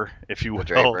Draper, if you will. The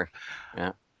Draper.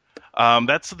 Yeah.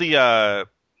 That's the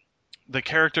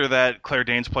character that Claire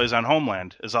Danes plays on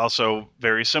Homeland is also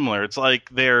very similar. It's like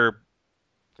they're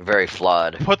Very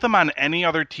flawed. put them on any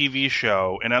other TV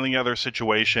show in any other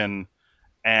situation,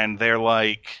 and they're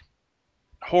like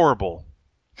horrible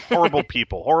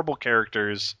people, horrible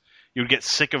characters. You'd get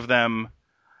sick of them.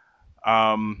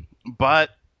 But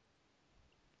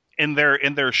in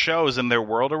their shows, in their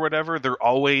world or whatever, they're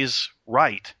always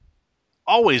right.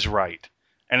 Always right.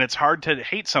 And it's hard to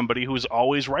hate somebody who's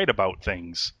always right about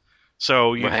things.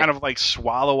 So you kind of like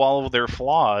swallow all of their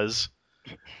flaws,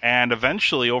 and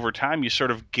eventually over time you sort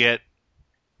of get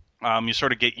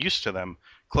used to them.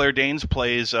 Claire Danes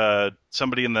plays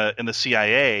somebody in the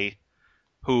CIA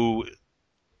who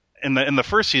in the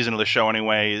first season of the show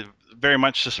anyway very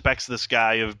much suspects this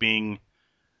guy of being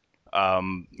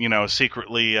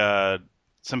secretly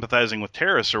sympathizing with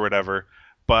terrorists or whatever,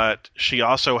 but she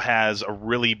also has a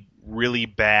really, really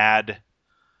bad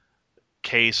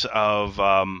case of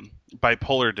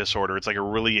bipolar disorder. It's like a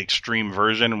really extreme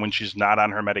version, and when she's not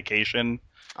on her medication,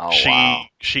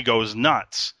 she goes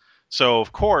nuts. So,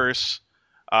 of course,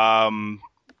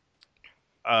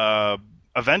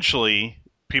 eventually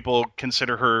people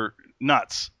consider her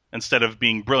nuts instead of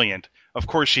being brilliant. Of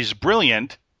course, she's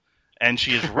brilliant, and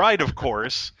she is right, of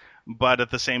course, but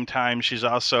at the same time, she's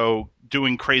also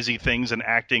doing crazy things and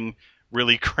acting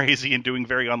really crazy and doing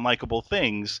very unlikable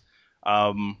things.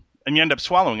 And you end up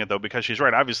swallowing it, though, because she's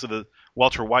right. Obviously, the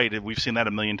Walter White, we've seen that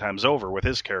a million times over with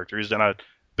his character. He's done a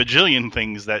bajillion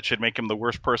things that should make him the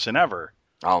worst person ever.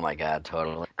 Oh, my God,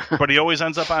 totally. But he always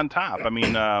ends up on top. I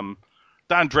mean,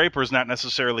 Don Draper is not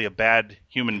necessarily a bad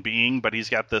human being, but he's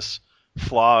got this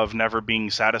flaw of never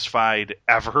being satisfied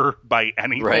ever by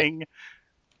anything. Right.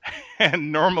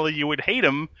 And normally you would hate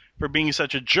him for being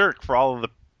such a jerk for all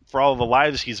of the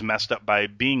lives he's messed up by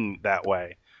being that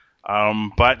way.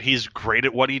 But he's great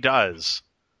at what he does.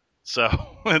 So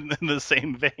in the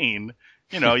same vein,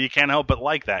 you can't help but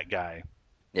like that guy.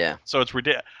 Yeah. So it's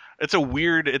ridiculous.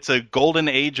 It's a golden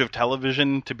age of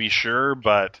television, to be sure,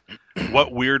 but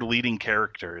what weird leading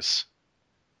characters.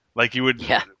 Like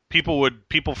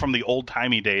people from the old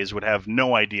timey days would have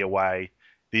no idea why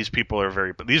these people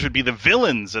are but these would be the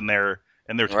villains in their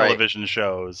television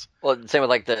shows. Well, same with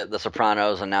like the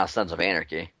Sopranos and now Sons of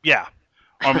Anarchy. Yeah.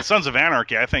 Sons of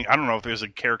Anarchy, I don't know if there's a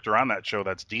character on that show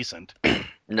that's decent.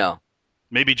 No.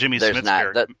 Maybe Jimmy Smith's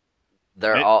character.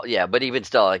 They're all, yeah, but even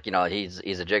still, like, he's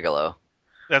a gigolo.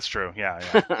 That's true, yeah.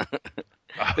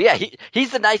 But yeah,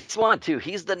 he's the nice one, too.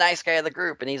 He's the nice guy of the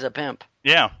group, and he's a pimp.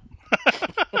 Yeah.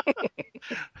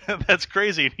 That's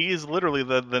crazy. He is literally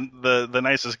the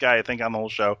nicest guy, I think, on the whole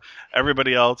show.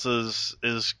 Everybody else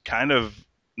is kind of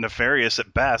nefarious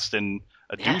at best, and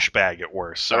a Yeah. douchebag at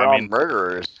worst. So They're I all mean,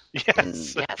 murderers. And, yes, yeah,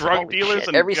 it's like, drug holy dealers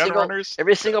shit. and gun runners.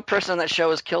 Every single person on that show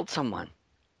has killed someone.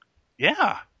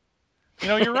 Yeah,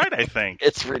 you're right. I think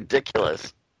It's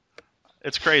ridiculous.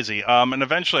 it's crazy. And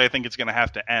eventually, I think it's going to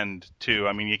have to end too.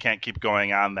 I mean, you can't keep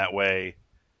going on that way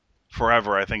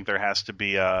forever. I think there has to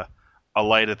be a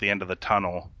light at the end of the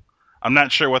tunnel. I'm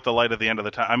not sure what the light at the end of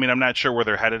the tunnel. I mean, I'm not sure where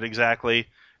they're headed exactly.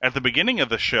 At the beginning of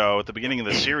the show, at the beginning of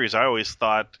the series, I always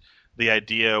thought the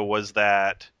idea was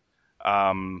that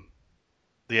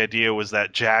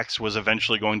Jax was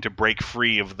eventually going to break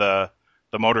free of the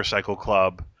motorcycle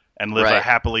club and live a Right.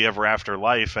 happily ever after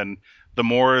life. And the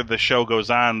more the show goes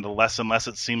on, the less and less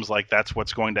it seems like that's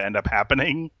what's going to end up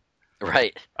happening.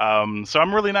 Right. So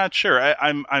I'm really not sure.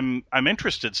 I'm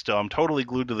interested still. I'm totally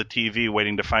glued to the TV,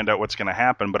 waiting to find out what's going to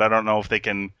happen. But I don't know if they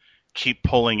can keep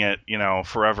pulling it,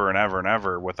 forever and ever and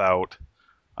ever without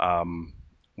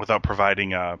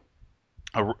providing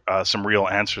some real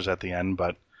answers at the end.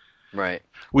 But Right.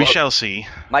 we Well, shall see.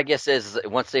 my guess is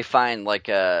that once they find like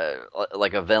a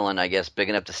villain, I guess, big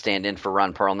enough to stand in for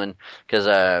Ron Perlman, because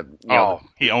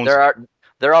He owns.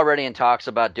 they're already in talks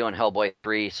about doing Hellboy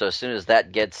 3. So as soon as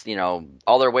that gets,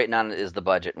 all they're waiting on is the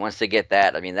budget. Once they get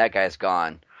that, I mean, that guy's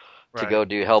gone to Right. go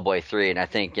do Hellboy 3, and I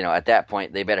think at that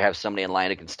point they better have somebody in line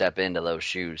who can step into those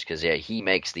shoes, because he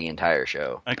makes the entire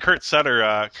show. And Kurt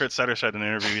Sutter said in an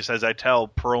interview, he says, "I tell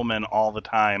Perlman all the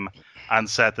time on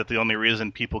set that the only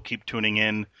reason people keep tuning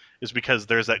in is because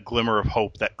there's that glimmer of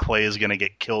hope that Clay is going to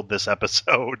get killed this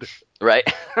episode." Right.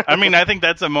 I mean, I think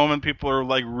that's a moment people are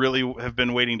like really have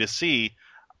been waiting to see.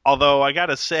 Although I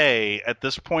gotta say, at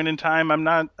this point in time, I'm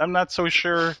not so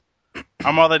sure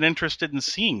I'm all that interested in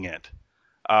seeing it.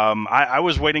 I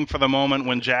was waiting for the moment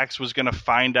when Jax was going to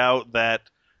find out that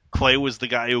Clay was the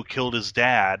guy who killed his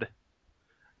dad,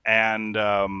 and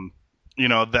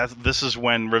that this is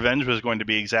when revenge was going to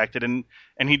be exacted, and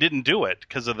he didn't do it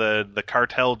because of the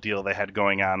cartel deal they had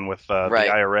going on with Right.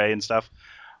 the IRA and stuff.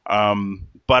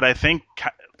 But I think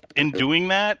in doing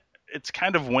that, it's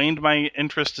kind of waned my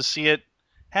interest to see it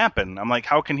happen. I'm like,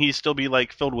 how can he still be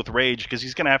like filled with rage? Because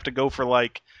he's going to have to go for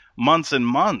like months and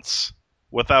months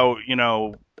without,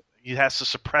 he has to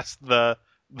suppress the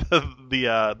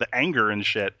anger and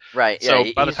shit. Right. So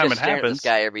Yeah. by the He's time just it staring at happens, this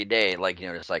guy every day, like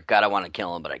just like, God, I want to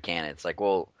kill him, but I can't. It's like,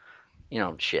 well,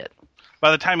 shit.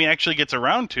 by the time he actually gets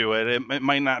around to it, it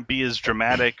might not be as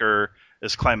dramatic or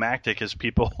as climactic as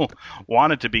people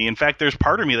want it to be. In fact, there's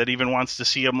part of me that even wants to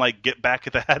see him like get back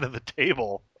at the head of the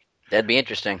table, That'd be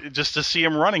interesting. just to see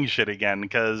him running shit again.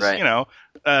 Because Right.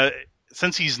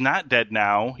 since he's not dead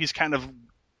now, he's kind of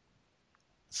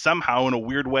somehow in a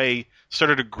weird way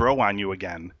started to grow on you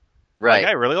again. Right. Like,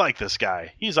 I really like this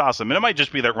guy. He's awesome. And it might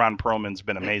just be that Ron Perlman's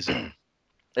been amazing.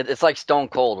 It's like Stone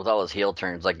Cold with all his heel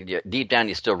turns. Like deep down,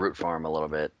 you still root for him a little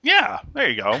bit. Yeah, there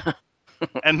you go.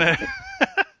 And then,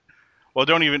 well,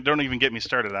 don't even get me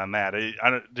started on that.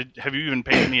 Have you even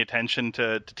paid any attention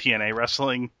to TNA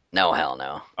wrestling? No, hell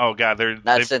no. Oh God,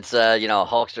 Not since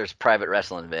Hulkster's private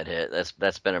wrestling vid hit.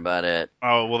 That's been about it.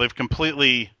 oh well, they've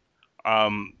completely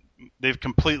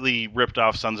ripped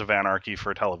off Sons of Anarchy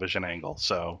for a television angle.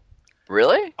 So,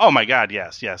 Really? oh my God,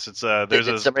 yes, it's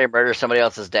Did somebody murder somebody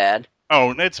else's dad?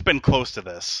 oh, it's been close to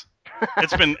this.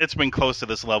 It's been close to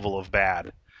this level of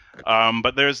bad.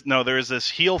 But there's this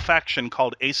heel faction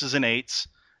called Aces and Eights,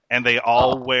 and they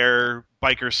all wear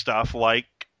biker stuff like,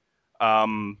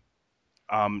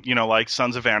 like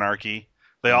Sons of Anarchy.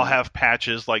 They all have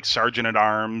patches like Sergeant at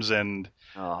Arms and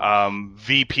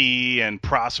VP and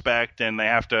Prospect, and they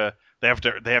have to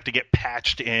get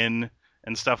patched in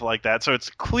and stuff like that. So it's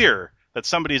clear that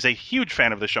somebody is a huge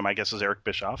fan of the show. My guess is Eric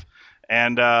Bischoff,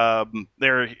 and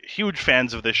they're huge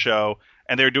fans of this show,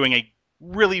 and they're doing a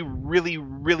really, really,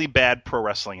 really bad pro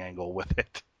wrestling angle with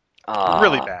it.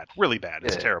 Really bad.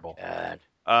 It's terrible.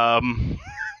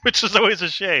 Which is always a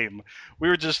shame. We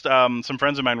were just some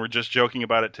friends of mine were just joking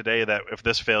about it today that if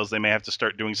this fails, they may have to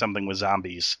start doing something with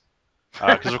zombies,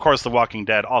 because of course The Walking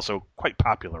Dead also quite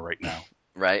popular right now.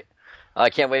 Right. I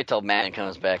can't wait till Matt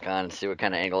comes back on and see what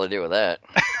kind of angle to do with that.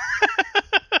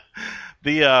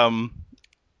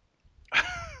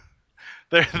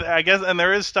 I guess, and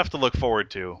there is stuff to look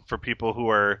forward to for people who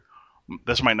are.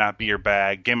 This might not be your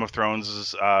bag. Game of Thrones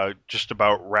is just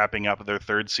about wrapping up their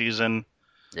third season.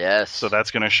 Yes. So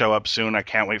that's going to show up soon. I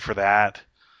can't wait for that.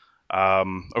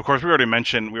 Of course, we already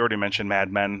mentioned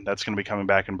Mad Men. That's going to be coming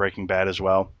back in Breaking Bad as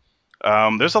well.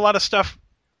 There's a lot of stuff.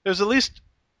 There's at least,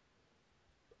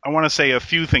 I want to say, a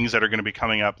few things that are going to be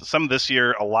coming up. Some this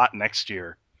year, a lot next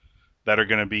year, that are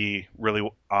going to be really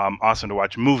awesome to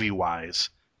watch movie-wise.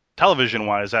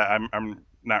 Television-wise, I'm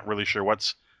not really sure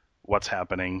what's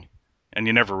happening. and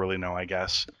you never really know, I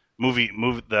guess.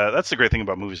 That's the great thing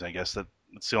about movies, I guess, that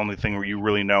it's the only thing where you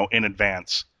really know in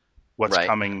advance what's Right.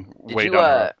 coming Did way you down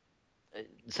the road.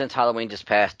 since Halloween just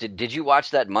passed, did you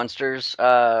watch that Munsters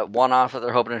one-off that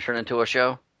they're hoping to turn into a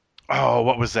show? Oh,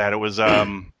 what was that? It was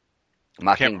can't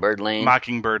Mockingbird Lane.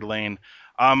 Mockingbird Lane.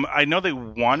 I know they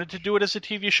wanted to do it as a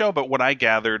TV show, but what I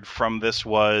gathered from this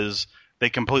was they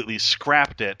completely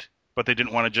scrapped it, but they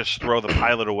didn't want to just throw the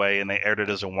pilot away, and they aired it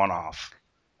as a one-off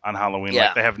on Halloween. Yeah.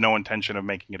 Like they have no intention of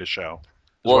making it a show. Is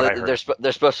Well, what I heard.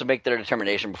 they're supposed to make their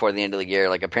determination before the end of the year.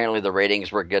 Like apparently the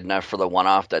ratings were good enough for the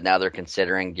one-off that now they're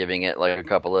considering giving it like a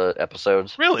couple of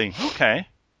episodes. Really? Okay.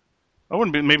 I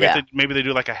wouldn't be. Maybe Yeah. maybe they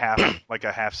do like a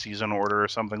half season order or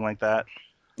something like that.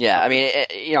 Yeah, I mean,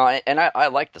 and I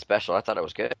liked the special. I thought it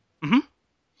was good.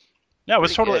 Yeah, it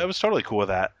was Pretty totally good. I was totally cool with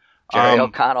that. Jerry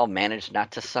O'Connell managed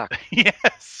not to suck.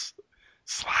 Yes,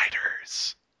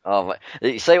 Sliders. Oh,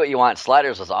 you say what you want.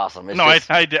 Sliders was awesome. It's No, just,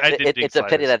 I did dig it's a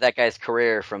pity Sliders. that guy's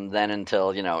career from then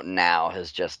until now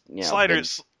has just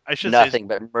Sliders. I been should nothing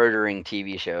but murdering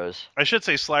TV shows.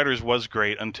 say Sliders was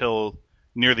great until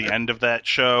near the end of that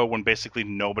show when basically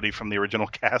nobody from the original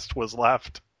cast was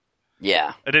left.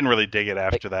 Yeah, I didn't really dig it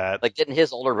after that. like didn't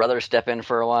his older brother step in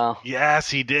for a while?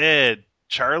 Yes, he did.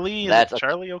 Charlie? That's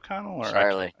Charlie O'Connell? Or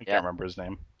Charlie, I yeah. can't remember his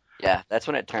name. Yeah, that's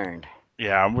when it turned.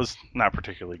 Yeah, it was not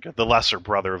particularly good. The lesser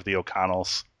brother of the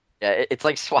O'Connells. Yeah, it's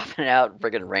like swapping out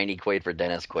friggin' Rainey Quaid for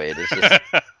Dennis Quaid. It's just,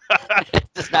 it's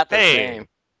just not the Hey. same.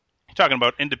 You're talking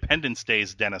about Independence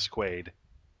Day's Dennis Quaid.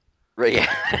 Right,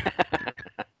 yeah.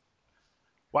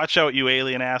 Watch out, you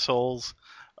alien assholes.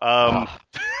 Oh.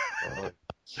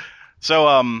 So,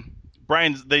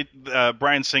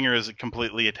 Bryan Singer is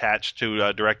completely attached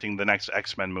to directing the next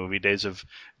X-Men movie, Days of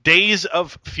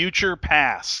Future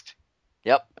Past.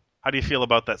 Yep. How do you feel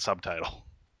about that subtitle?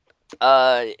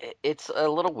 It's a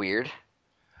little weird.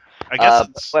 I guess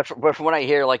it's... but from what I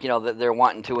hear, like that they're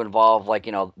wanting to involve, like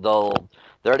they're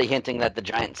already hinting that the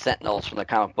giant Sentinels from the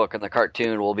comic book and the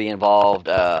cartoon will be involved.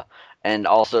 And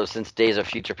also, since Days of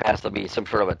Future Past, there'll be some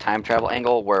sort of a time travel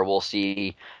angle where we'll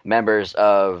see members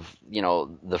of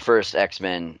the first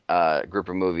X-Men group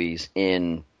of movies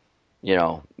in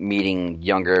meeting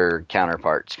younger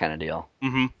counterparts, kind of deal.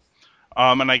 Mm-hmm.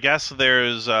 And I guess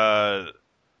there's Bryan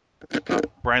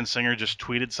Singer just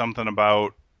tweeted something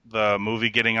about the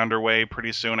movie getting underway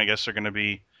pretty soon. I guess they're going to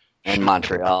be in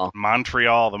Montreal.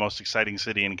 Montreal, the most exciting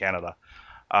city in Canada.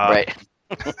 Right.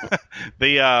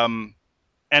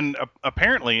 And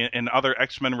apparently, in other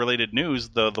X-Men related news,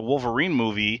 the Wolverine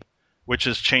movie, which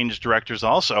has changed directors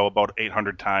also about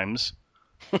 800 times.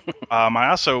 I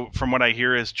also, from what I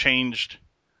hear, has changed.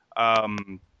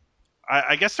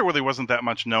 I guess there really wasn't that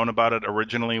much known about it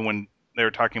originally when they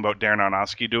were talking about Darren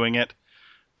Aronofsky doing it.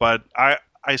 But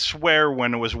I swear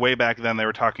when it was way back then, they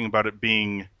were talking about it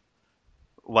being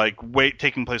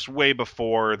taking place way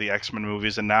before the X-Men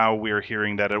movies, and now we're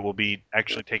hearing that it will be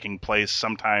actually taking place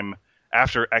sometime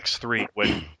after X3.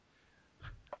 When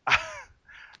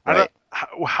Right.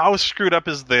 how screwed up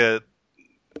is the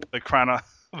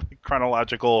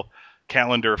chronological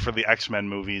calendar for the X-Men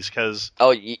movies? Because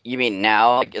Oh, you mean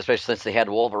now, like, especially since they had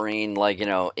Wolverine,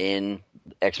 in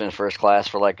X-Men First Class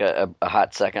for like a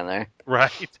hot second there.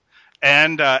 right,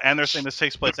 and they're saying this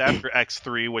takes place after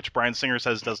X3, which Bryan Singer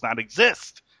says does not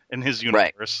exist in his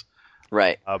universe.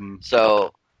 Right.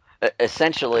 So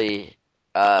essentially,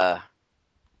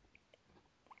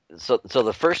 so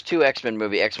the first two X-Men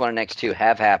movie, X1 and X2,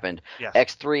 have happened. Yes.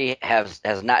 X3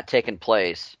 has not taken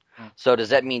place. So does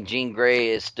that mean Jean Grey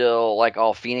is still like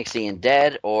all Phoenixy and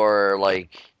dead, or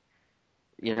like,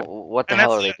 what the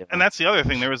hell are they doing? And that's the other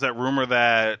thing. There was that rumor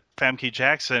that Famke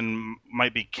Jackson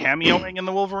might be cameoing in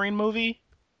the Wolverine movie.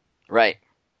 Right.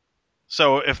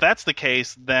 So if that's the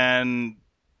case, then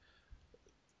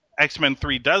X-Men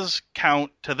 3 does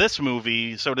count to this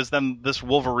movie. So does then this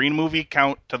Wolverine movie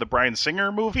count to the Bryan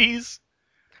Singer movies?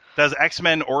 Does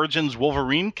X-Men Origins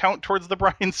Wolverine count towards the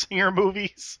Bryan Singer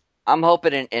movies? I'm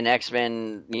hoping in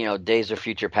X-Men, Days of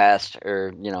Future Past,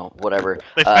 or whatever.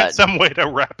 They find some way to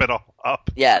wrap it all up.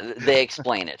 Yeah, they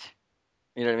explain it.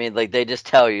 You know what I mean? Like, they just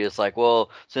tell you, it's like, well,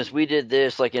 since we did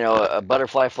this, like, a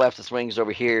butterfly flaps its wings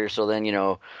over here, so then,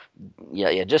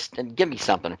 yeah, just give me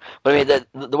something. But I mean,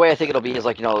 the way I think it'll be is,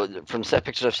 like, from set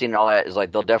pictures I've seen and all that, is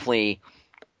like, they're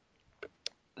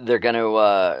going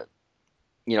to,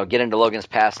 get into Logan's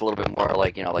past a little bit more,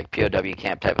 like, like POW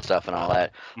camp type of stuff and all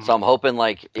that. Mm-hmm. So I'm hoping,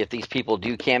 like, if these people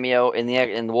do cameo in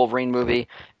the Wolverine movie,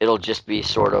 it'll just be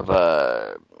sort of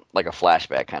like a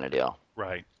flashback kind of deal.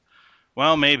 Right.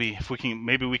 Well, maybe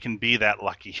we can be that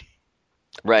lucky.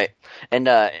 Right. And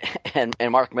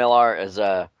Mark Millar has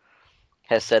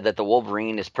has said that the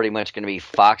Wolverine is pretty much going to be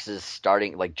Fox's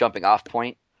starting, like, jumping off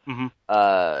point Hmm.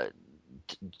 uh,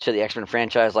 to the X-Men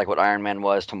franchise, like what Iron Man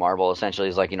was to Marvel. Essentially,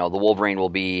 is like, the Wolverine will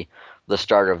be the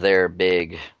start of their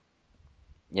big,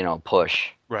 push.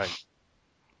 Right.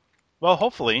 Well,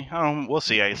 hopefully, we'll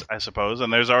see. I suppose.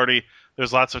 And there's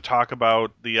lots of talk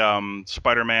about the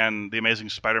Spider-Man, the Amazing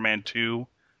Spider-Man 2.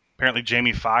 Apparently,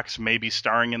 Jamie Foxx may be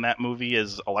starring in that movie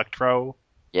as Electro.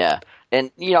 Yeah,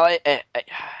 and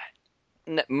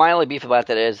my only beef about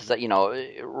that is that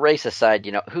race aside,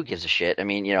 who gives a shit? I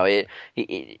mean,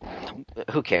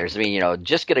 who cares? I mean,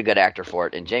 just get a good actor for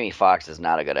it. And Jamie Foxx is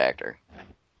not a good actor.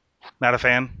 Not a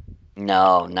fan.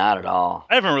 No, not at all.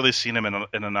 I haven't really seen him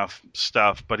in enough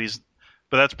stuff, but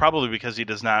that's probably because he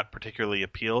does not particularly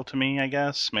appeal to me. I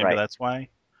guess maybe Right. that's why.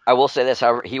 I will say this,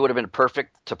 however, he would have been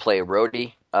perfect to play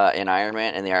Rhodey in Iron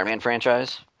Man in the Iron Man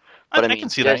franchise. But I can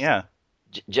see that. Yeah.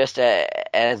 Just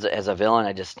as a villain,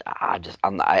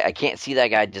 I can't see that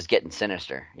guy just getting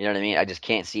sinister. You know what I mean? I just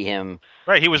can't see him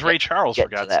Right. He was Ray Charles, for get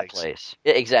to God's that sakes. place.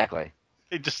 Yeah, exactly.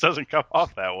 It just doesn't come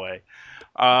off that way.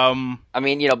 I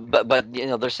mean, but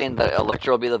they're saying that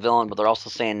Electro will be the villain, but they're also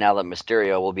saying now that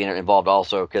Mysterio will be involved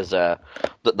also, because the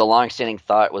long-standing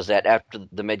thought was that after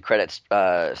the mid-credits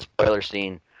spoiler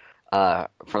scene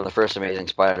from the first Amazing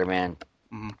Spider-Man,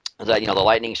 Mhm. that the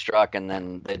lightning struck and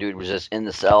then the dude was just in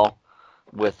the cell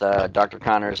with Dr.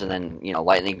 Connors, and then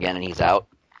lightning again and he's out.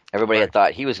 Everybody had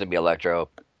thought he was going to be Electro,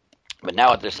 but now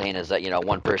what they're saying is that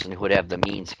one person who would have the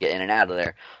means to get in and out of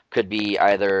there could be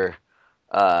either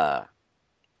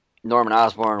Norman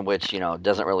Osborn, which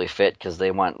doesn't really fit because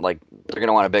they're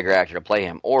gonna want a bigger actor to play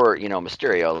him, or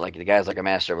Mysterio, like the guy's like a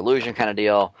Master of Illusion kind of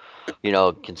deal,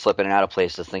 can slip in and out of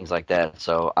places, things like that.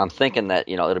 So I'm thinking that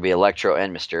it'll be Electro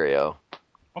and Mysterio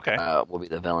Okay. will be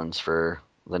the villains for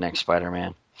the next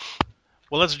Spider-Man.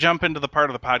 Well, let's jump into the part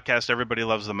of the podcast everybody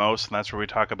loves the most, and that's where we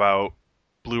talk about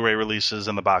Blu-ray releases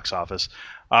and the box office.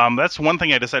 That's one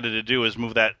thing I decided to do, is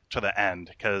move that to the end,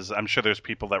 because I'm sure there's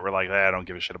people that were like, I don't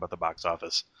give a shit about the box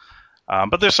office.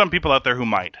 But there's some people out there who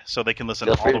might, so they can listen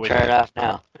Feel all free the to way turn it down. off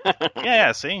now.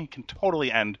 Yeah, see? You can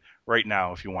totally end right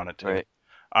now if you want it to. Right.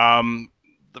 From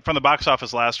the box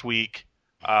office last week,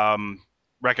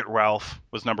 Wreck-It Ralph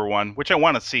was number one, which I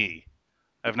want to see.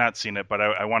 I've not seen it, but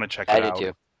I want to check it I out. did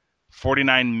too.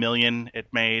 49 million it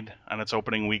made on its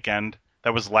opening weekend.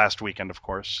 That was last weekend, of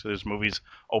course. There's movies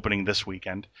opening this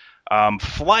weekend.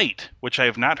 Flight, which I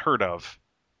have not heard of,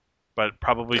 but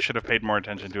probably should have paid more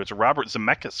attention to. It's a Robert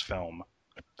Zemeckis film.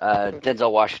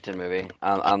 Denzel Washington movie.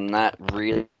 I'm not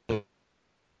really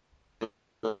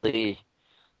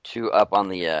too up on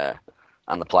the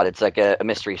plot. It's like a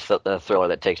mystery thriller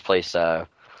that takes place.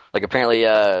 Apparently,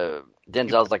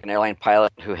 Denzel's like an airline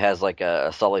pilot who has like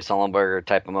a Sully Sullenberger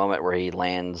type of moment where he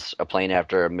lands a plane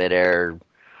after a midair,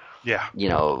 Yeah.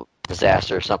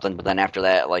 disaster or something. But then after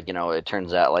that, it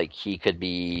turns out like he could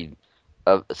be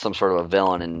some sort of a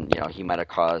villain, and he might have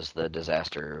caused the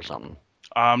disaster or something.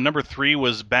 Number 3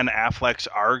 was Ben Affleck's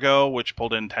Argo, which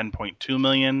pulled in 10.2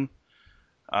 million.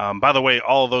 By the way,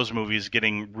 all of those movies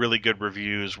getting really good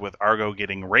reviews, with Argo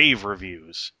getting rave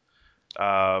reviews.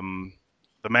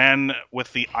 The Man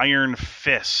with the Iron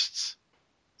Fists,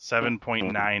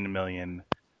 7.9 million.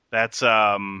 That's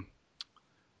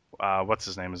what's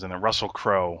his name is in it? Russell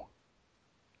Crowe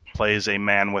plays a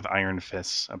man with iron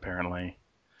fists, apparently.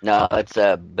 No, it's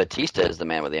Batista is the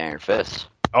man with the iron fist.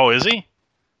 Oh, is he?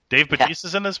 Dave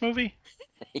Bautista's in this movie?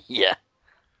 Yeah.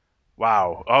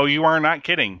 Wow. Oh, you are not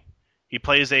kidding. He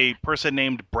plays a person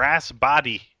named Brass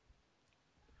Body.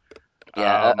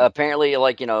 Yeah, apparently,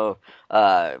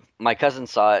 my cousin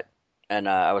saw it, and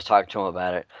I was talking to him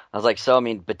about it. I was like, so, I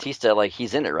mean, Batista,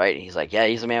 he's in it, right? And he's like, yeah,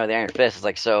 he's the man with the iron fist. It's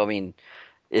like, so, I mean,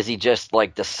 is he just,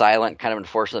 the silent kind of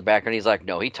enforcer in the background? He's like,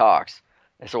 no, he talks.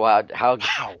 I said, well, how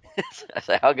I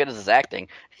said, how good is his acting?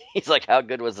 He's like, how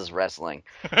good was his wrestling?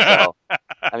 So,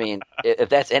 I mean, if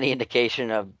that's any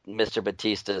indication of Mr.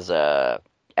 Batista's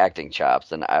acting chops,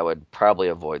 then I would probably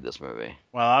avoid this movie.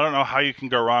 Well, I don't know how you can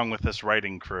go wrong with this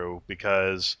writing crew,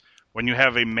 because when you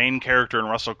have a main character in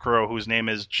Russell Crowe whose name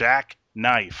is Jack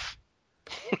Knife,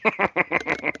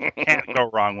 can't go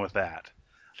wrong with that.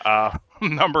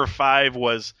 Number 5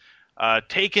 was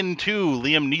Taken 2,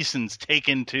 Liam Neeson's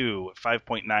Taken 2,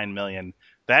 5.9 million.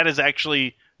 That is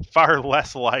actually far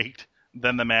less liked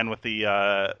than The Man with the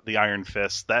Iron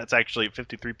Fist. That's actually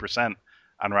 53%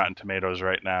 on Rotten Tomatoes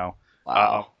right now.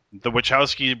 Wow. The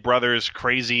Wachowski brothers'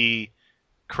 crazy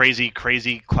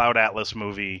Cloud Atlas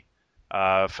movie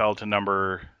fell to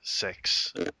number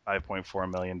 6,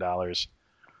 $5.4 million.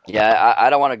 Yeah, I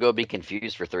don't want to go be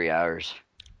confused for 3 hours.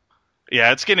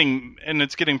 Yeah, it's getting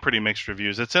pretty mixed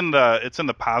reviews. It's in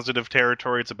the positive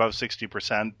territory. It's above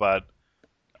 60%, but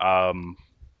um,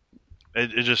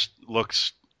 it just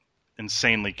looks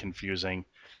insanely confusing.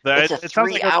 It's a It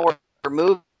sounds like three-hour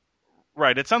movie.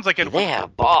 right. It sounds like it would. They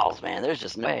have balls, man. There's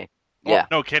just no way. Well, Yeah,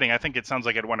 no kidding. I think it sounds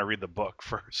like I'd want to read the book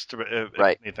first, if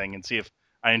right. anything, and see if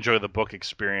I enjoy the book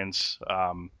experience.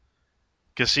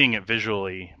 Because seeing it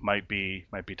visually might be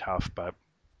tough, but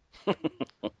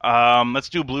let's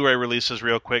do Blu-ray releases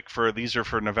real quick. These are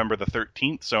for November the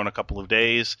 13th, so in a couple of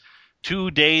days.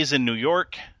 2 days in New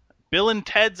York. Bill and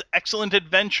Ted's Excellent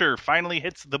Adventure finally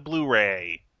hits the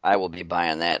Blu-ray. I will be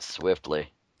buying that swiftly.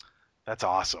 That's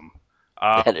awesome.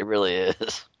 That it really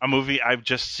is. A movie I've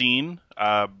just seen,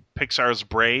 Pixar's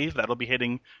Brave. That'll be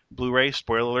hitting Blu-ray.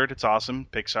 Spoiler alert, it's awesome.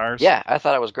 Pixar's. Yeah, I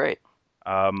thought it was great.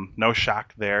 No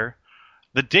shock there.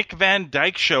 The Dick Van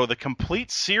Dyke Show, the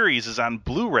complete series, is on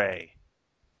Blu-ray.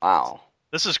 Wow.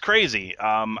 This is crazy.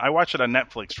 I watch it on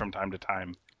Netflix from time to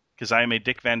time because I am a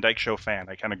Dick Van Dyke Show fan.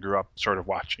 I kind of grew up sort of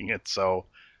watching it. So,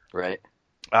 Right.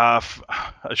 a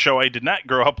show I did not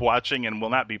grow up watching and will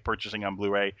not be purchasing on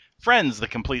Blu-ray. Friends, the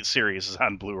complete series, is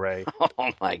on Blu-ray.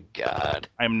 Oh my God.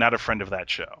 I am not a friend of that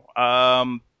show.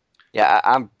 Yeah,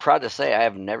 I'm proud to say I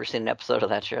have never seen an episode of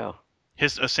that show.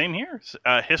 Same here.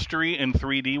 History in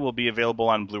 3D will be available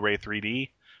on Blu-ray 3D.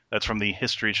 That's from the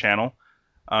History Channel.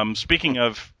 Speaking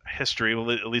of history, well,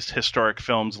 at least historic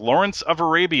films, Lawrence of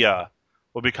Arabia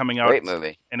will be coming out Great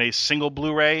movie. in a single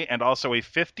Blu-ray and also a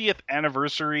 50th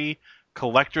anniversary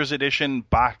collector's edition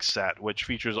box set, which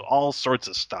features all sorts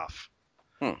of stuff.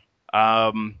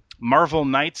 Marvel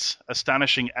Knights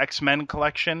Astonishing X-Men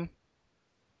collection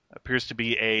appears to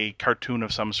be a cartoon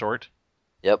of some sort.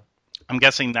 Yep. I'm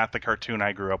guessing not the cartoon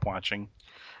I grew up watching.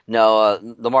 No,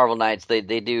 the Marvel Knights, they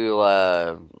do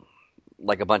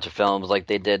like a bunch of films. Like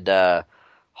they did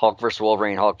Hulk vs.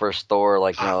 Wolverine, Hulk vs.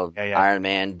 Thor, Yeah. Iron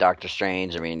Man, Doctor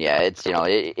Strange. I mean, yeah, it's,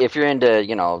 if you're into,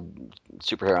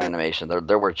 superhero animation,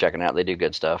 they're worth checking out. They do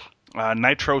good stuff.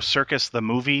 Nitro Circus, the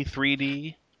movie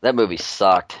 3D. That movie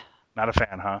sucked. Not a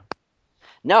fan, huh?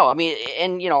 No, I mean,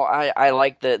 and, I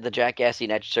like the jackassy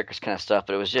Nitro Circus kind of stuff,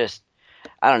 but it was just,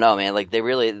 I don't know, man. Like,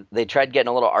 they tried getting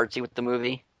a little artsy with the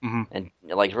movie. Mm-hmm. And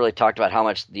like really talked about how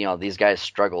much these guys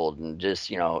struggled and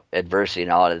just adversity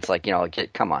and all that. It's like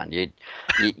come on,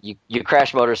 you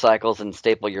crash motorcycles and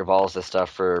staple your balls to stuff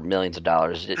for millions of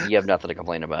dollars. You have nothing to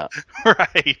complain about.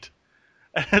 Right.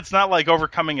 It's not like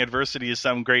overcoming adversity is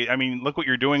some great. I mean, look what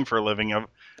you're doing for a living.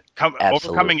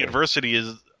 Overcoming adversity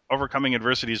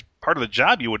is part of the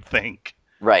job, you would think.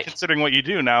 Right. Considering what you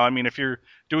do now, I mean, if you're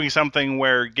doing something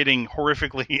where getting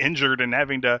horrifically injured and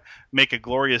having to make a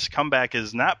glorious comeback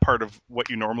is not part of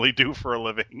what you normally do for a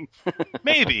living,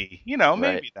 maybe, Right.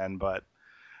 maybe then. But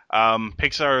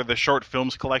Pixar, the Short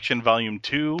Films Collection, Volume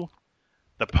 2,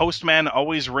 The Postman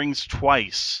Always Rings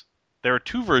Twice. There are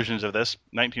two versions of this,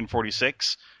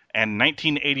 1946 and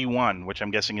 1981, which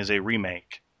I'm guessing is a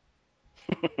remake.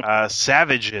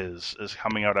 Savages is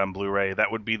coming out on Blu-ray.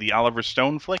 That would be the Oliver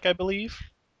Stone flick, I believe.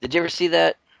 Did you ever see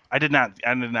that? I did not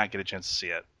get a chance to see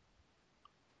it.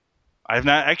 I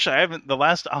haven't. The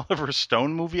last Oliver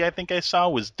Stone movie I think I saw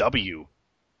was W.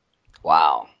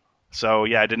 Wow. So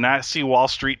yeah, I did not see Wall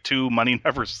Street 2, Money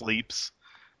Never Sleeps,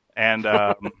 and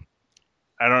I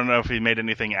don't know if he made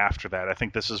anything after that. I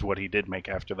think this is what he did make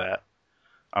after that.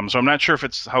 So I'm not sure if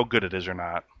it's how good it is or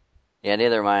not. Yeah,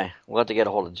 neither am I. We'll have to get a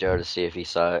hold of Joe to see if he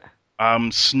saw it.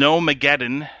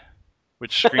 Snowmageddon,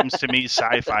 which screams to me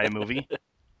sci-fi movie.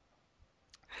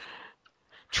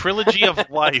 Trilogy of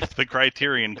Life, the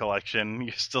Criterion Collection.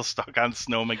 You're still stuck on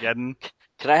Snowmageddon?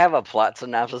 Can I have a plot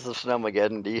synopsis of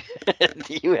Snowmageddon? Do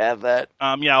you have that?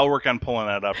 Yeah, I'll work on pulling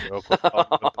that up real quick. I'll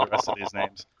look up the rest of these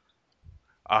names.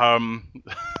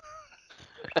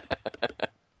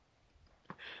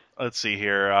 Let's see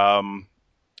here.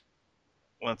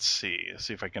 Let's see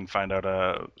if I can find out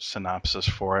a synopsis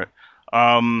for it.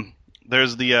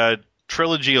 There's the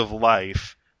Trilogy of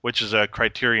Life, which is a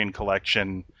Criterion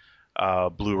Collection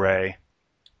Blu-ray,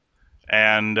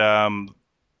 and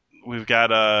we've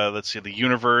got let's see, the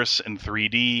Universe in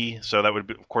 3D. So that would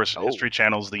be, of course, History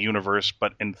Channel's The Universe,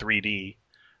 but in 3D.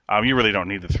 You really don't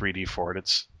need the 3D for it.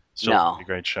 It's still a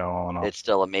great show, all in all. It's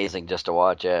still amazing just to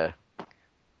watch. Yeah.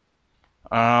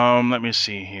 Let me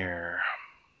see here.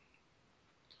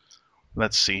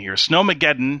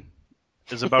 Snowmageddon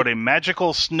is about a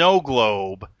magical snow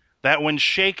globe that, when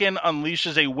shaken,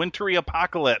 unleashes a wintry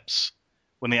apocalypse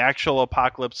when the actual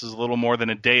apocalypse is a little more than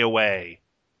a day away.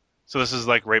 So this is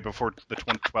like right before the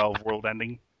 2012 world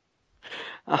ending.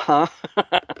 Uh-huh.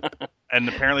 And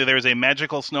apparently there's a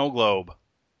magical snow globe.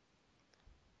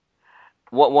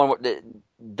 What one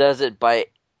does it by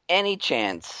any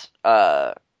chance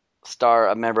star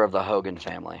a member of the Hogan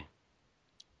family?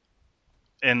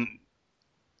 And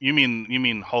you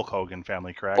mean Hulk Hogan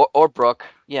family, correct? Or Brooke?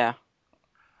 Yeah.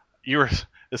 You were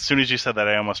As soon as you said that,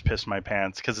 I almost pissed my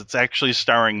pants because it's actually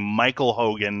starring Michael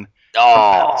Hogan from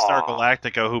Battlestar Oh.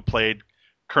 Galactica, who played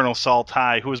Colonel Saul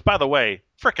Tigh, who was, by the way,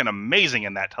 freaking amazing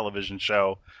in that television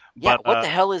show. Yeah. But What the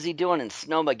hell is he doing in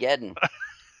Snowmageddon?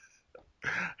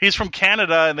 he's from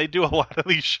Canada, and they do a lot of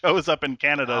these shows up in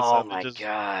Canada. Oh So they my just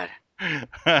god.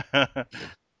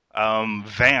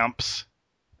 Vamps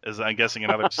is, I'm guessing,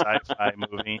 another sci-fi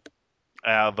movie.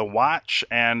 The Watch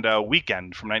and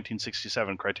Weekend from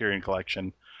 1967 Criterion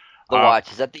Collection. The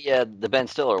Watch, is that the Ben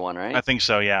Stiller one, I right? think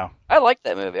so, yeah. I liked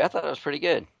that movie. I thought it was pretty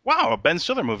good. Wow, a Ben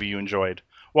Stiller movie you enjoyed.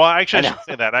 Well, actually, I I know. should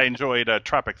say that. I enjoyed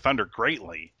Tropic Thunder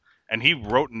greatly. And he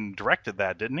wrote and directed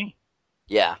that, didn't he?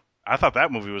 Yeah. I thought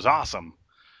that movie was awesome.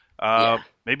 Yeah.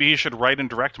 Maybe he should write and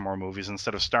direct more movies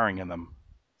instead of starring in them.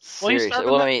 Well, he Seriously. starred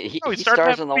in Well, I that. mean, he, No, he he starred in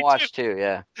stars that in The movie Watch too.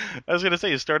 Yeah. I was going to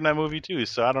say he starred in that movie too,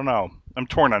 so I don't know. I'm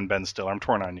torn on Ben Stiller. I'm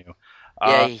torn on you.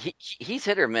 Yeah, he's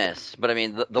hit or miss, but I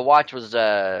mean, the Watch was,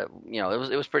 it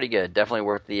was pretty good. Definitely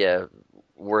worth the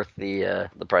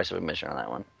price of admission on that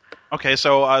one. Okay,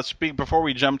 so before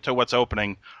we jump to what's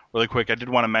opening, really quick, I did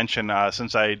want to mention,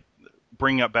 since I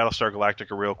bring up Battlestar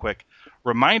Galactica real quick,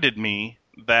 reminded me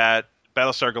that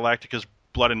Battlestar Galactica's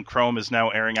Blood and Chrome is now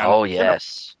airing on Oh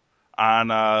yes. on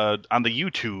the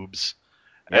YouTubes.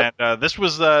 Yep. And this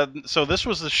was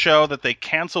the show that they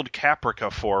canceled Caprica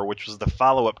for, which was the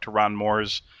follow-up to Ron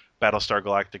Moore's Battlestar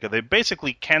Galactica. They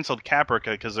basically canceled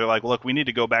Caprica because they're like, look, we need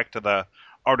to go back to the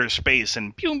outer space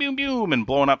and boom, boom, boom, and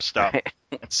blowing up stuff.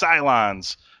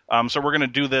 Cylons. So we're going to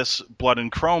do this Blood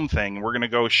and Chrome thing. We're going to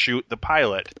go shoot the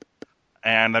pilot.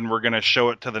 And then we're going to show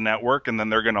it to the network, and then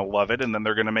they're going to love it, and then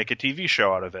they're going to make a TV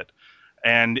show out of it.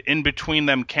 And in between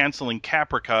them canceling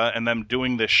Caprica and them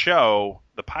doing this show,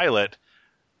 the pilot,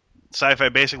 Sci-Fi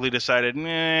basically decided,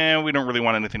 we don't really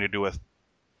want anything to do with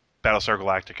Battlestar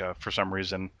Galactica for some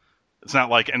reason. It's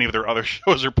not like any of their other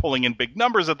shows are pulling in big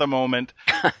numbers at the moment,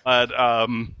 but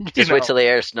Just wait till they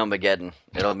air Snowmageddon.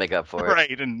 It'll make up for it.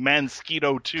 right, and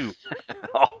Mansquito 2,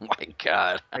 Oh my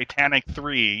god. Titanic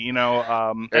 3,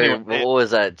 Or anyway, what was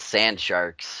that? Sand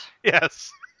Sharks.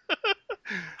 yes.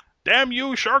 Damn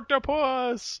you,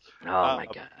 Sharktopus! Oh my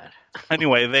god.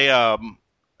 Anyway,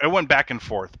 it went back and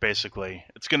forth, basically.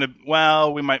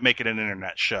 We might make it an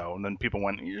internet show. And then people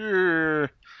went, yeah.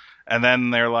 And then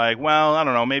they're like, well, I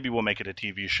don't know, maybe we'll make it a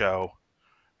TV show.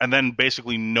 And then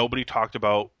basically nobody talked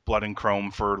about Blood and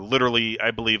Chrome for literally,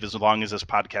 I believe, as long as this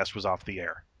podcast was off the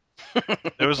air.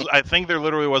 I think there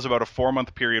literally was about a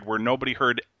 4-month period where nobody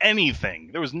heard anything.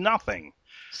 There was nothing.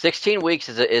 16 weeks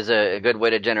is a good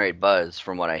way to generate buzz,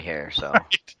 from what I hear. So.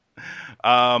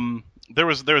 Right. There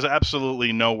was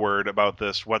absolutely no word about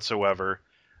this whatsoever.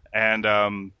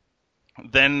 And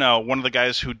then one of the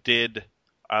guys who did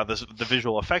the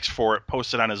visual effects for it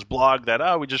posted on his blog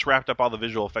that, we just wrapped up all the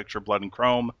visual effects for Blood and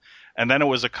Chrome. And then it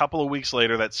was a couple of weeks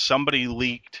later that somebody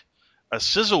leaked a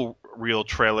sizzle reel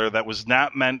trailer that was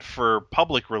not meant for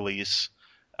public release.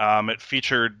 It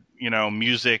featured,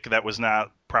 music that was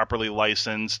not properly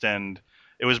licensed, and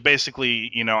it was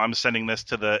basically, I'm sending this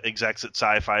to the execs at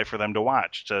Sci-Fi for them to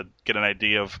watch to get an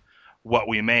idea of what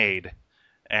we made.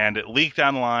 And it leaked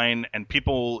online, and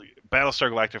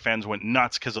Battlestar Galactica fans went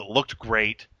nuts because it looked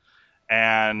great.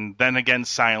 And then again,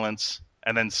 silence.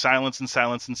 And then silence and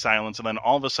silence and silence. And then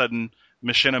all of a sudden,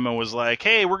 Machinima was like,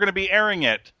 hey, we're going to be airing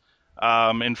it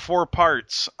in 4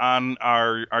 parts on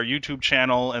our YouTube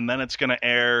channel. And then it's going to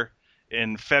air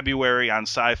in February on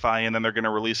Sci-Fi, and then they're going to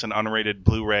release an unrated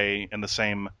Blu-ray in the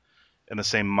same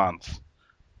month.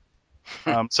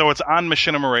 So it's on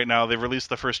Machinima right now. They've released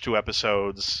the first 2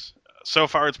 episodes. So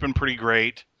far, it's been pretty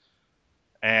great,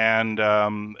 and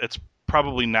it's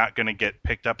probably not going to get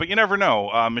picked up, but you never know.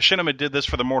 Machinima did this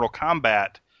for the Mortal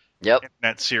Kombat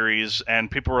internet series,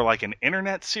 and people were like, an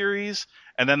internet series?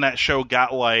 And then that show got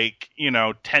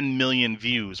 10 million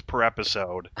views per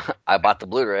episode. I bought the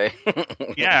Blu-ray.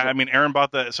 Yeah, I mean, Aaron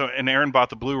bought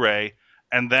the Blu-ray,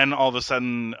 and then all of a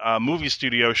sudden, a movie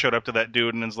studio showed up to that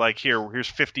dude and is like,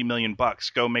 here's $50 million,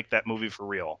 go make that movie for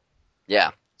real.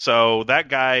 Yeah. So that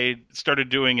guy started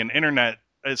doing it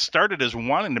started as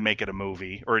wanting to make it a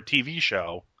movie or a TV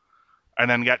show, and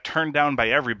then got turned down by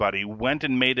everybody, went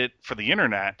and made it for the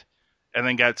internet, and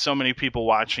then got so many people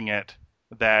watching it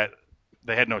that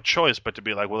they had no choice but to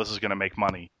be like, well, this is going to make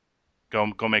money.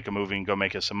 Go make a movie and go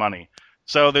make us some money.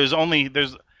 So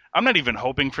I'm not even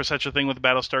hoping for such a thing with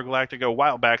Battlestar Galactica. A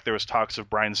while back, there was talks of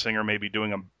Bryan Singer maybe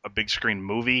doing a big screen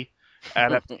movie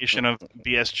adaptation of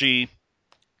BSG.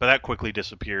 but that quickly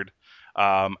disappeared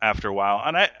after a while.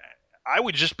 And I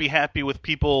would just be happy with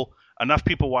enough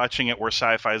people watching it where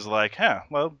sci-fi is like,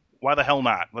 well, why the hell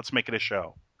not? Let's make it a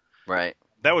show. Right.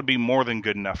 That would be more than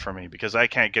good enough for me because I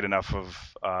can't get enough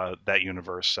of that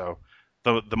universe. So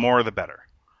the more the better.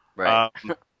 Right.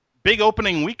 Big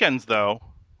opening weekends though.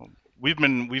 We've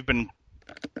been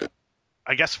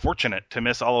I guess fortunate to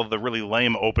miss all of the really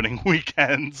lame opening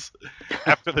weekends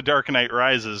after The Dark Knight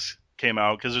Rises came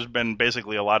out because there's been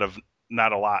basically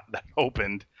not a lot that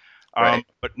opened. Right.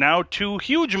 But now 2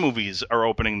 huge movies are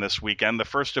opening this weekend. The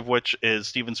first of which is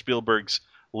Steven Spielberg's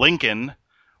Lincoln,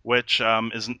 which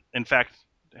is in fact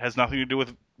has nothing to do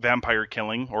with vampire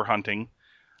killing or hunting.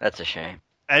 That's a shame.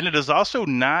 And it is also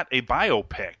not a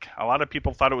biopic. A lot of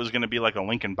people thought it was going to be like a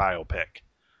Lincoln biopic.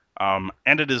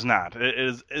 And it is not.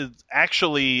 It's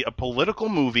actually a political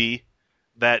movie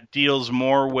that deals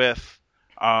more with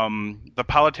the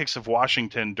politics of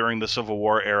Washington during the Civil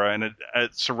War era, and it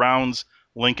surrounds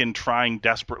Lincoln trying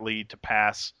desperately to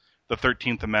pass the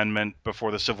 13th Amendment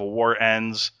before the Civil War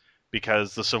ends,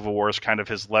 because the Civil War is kind of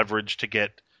his leverage to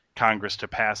get Congress to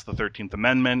pass the 13th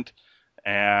Amendment,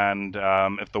 and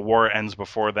if the war ends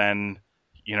before then,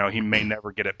 he may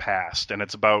never get it passed. And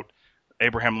it's about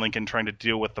Abraham Lincoln trying to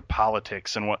deal with the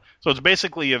politics and so it's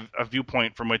basically a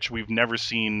viewpoint from which we've never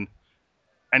seen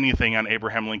anything on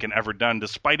Abraham Lincoln ever done,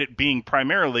 despite it being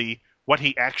primarily what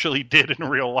he actually did in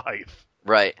real life.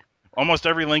 Right. Almost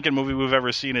every Lincoln movie we've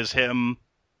ever seen is him,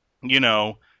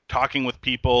 talking with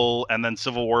people, and then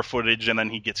Civil War footage, and then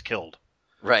he gets killed.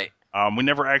 Right. We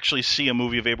never actually see a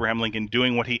movie of Abraham Lincoln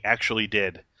doing what he actually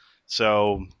did.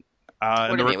 So,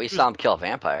 what do you mean? We saw him kill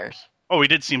vampires. Oh, we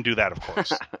did see him do that, of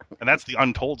course. And that's the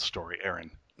untold story,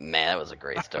 Aaron. Man, that was a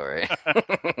great story.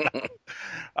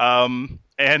 And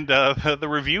the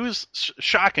reviews,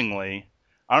 shockingly,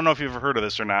 I don't know if you've ever heard of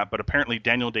this or not, but apparently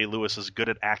Daniel Day-Lewis is good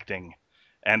at acting.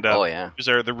 And oh, yeah.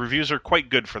 The reviews are quite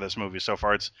good for this movie so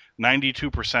far. It's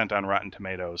 92% on Rotten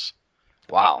Tomatoes.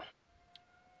 Wow.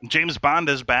 James Bond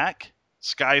is back.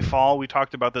 Skyfall, we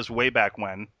talked about this way back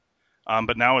when.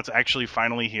 But now it's actually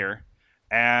finally here.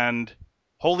 And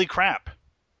holy crap,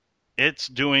 it's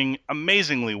doing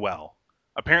amazingly well.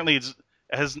 Apparently it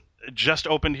has just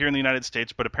opened here in the United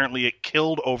States, but apparently it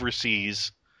killed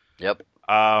overseas. Yep.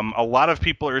 A lot of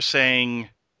people are saying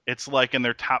it's like in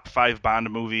their top 5 Bond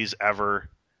movies ever.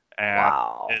 And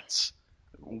wow. It's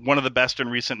one of the best in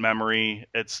recent memory.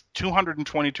 It's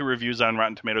 222 reviews on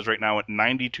Rotten Tomatoes right now at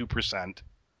 92%.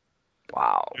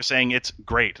 Wow. They're saying it's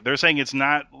great. They're saying it's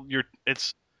not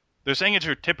they're saying it's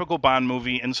your typical Bond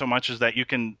movie in so much as that you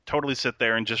can totally sit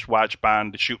there and just watch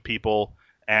Bond shoot people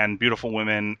and beautiful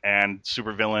women and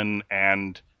supervillain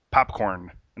and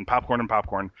popcorn and popcorn and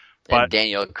popcorn. But and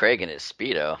Daniel Craig in his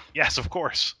Speedo. Yes, of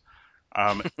course.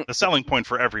 The selling point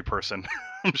for every person,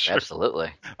 I'm sure.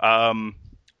 Absolutely. And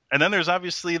then there's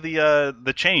obviously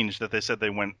the change that they said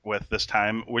they went with this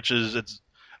time, which is it's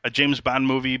a James Bond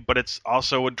movie, but it's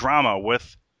also a drama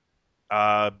with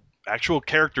actual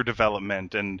character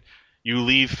development, and you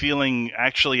leave feeling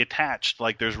actually attached,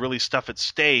 like there's really stuff at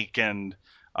stake, and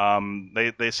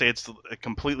they say it's a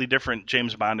completely different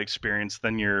James Bond experience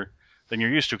than you're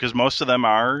used to, because most of them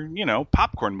are,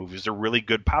 popcorn movies. They're really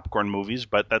good popcorn movies,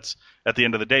 but that's, at the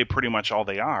end of the day, pretty much all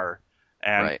they are.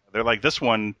 And right. They're like, this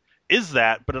one is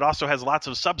that, but it also has lots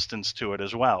of substance to it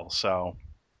as well. So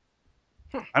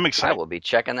I'm excited. I will be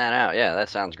checking that out. Yeah, that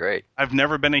sounds great. I've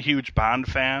never been a huge Bond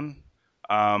fan.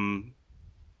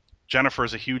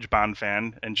 Jennifer's a huge Bond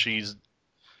fan, and she's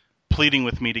pleading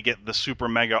with me to get the super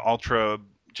mega ultra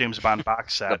James Bond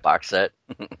box set. The box set.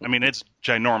 I mean, it's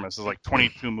ginormous. It's like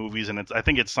 22 movies, and I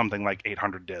think it's something like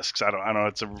 800 discs. I don't know.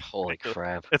 It's holy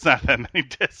crap. It's not that many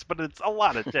discs, but it's a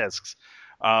lot of discs.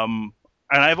 And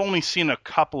I've only seen a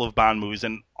couple of Bond movies,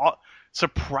 and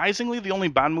surprisingly, the only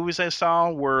Bond movies I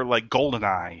saw were like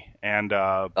GoldenEye and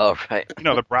oh right,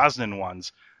 the Brosnan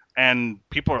ones. And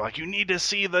people are like, you need to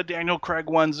see the Daniel Craig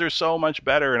ones. They're so much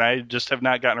better. And I just have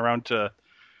not gotten around to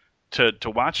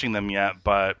watching them yet.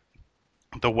 But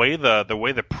the way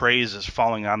the praise is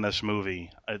falling on this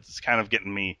movie, it's kind of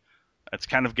getting me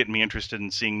interested in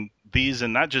seeing these,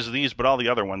 and not just these, but all the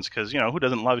other ones, because who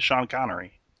doesn't love Sean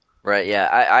Connery? Right. Yeah.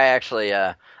 I actually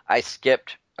I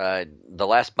skipped the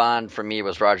last Bond for me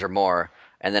was Roger Moore,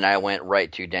 and then I went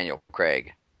right to Daniel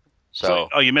Craig. So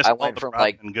you missed I all went the from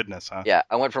Brosnan goodness, huh? Yeah,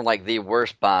 I went from like the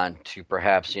worst Bond to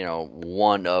perhaps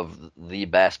one of the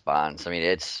best Bonds. I mean,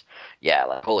 it's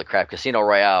like holy crap, Casino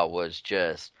Royale was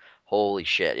just holy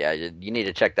shit. Yeah, you need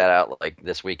to check that out like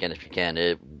this weekend if you can.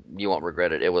 You won't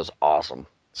regret it. It was awesome.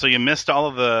 So you missed all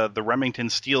of the Remington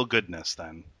Steele goodness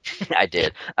then. I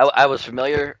did. I was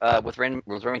familiar with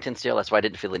Remington Steele. That's why I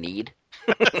didn't feel the need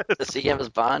to see him as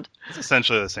Bond. It's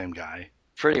essentially the same guy.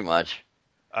 Pretty much.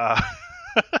 Uh,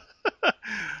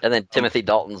 And then Timothy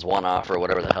Dalton's one-off or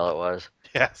whatever the hell it was.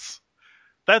 yes.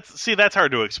 That's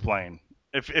hard to explain.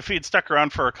 If he'd stuck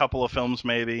around for a couple of films,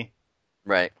 maybe.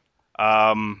 Right.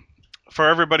 For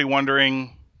everybody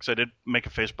wondering, because I did make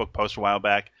a Facebook post a while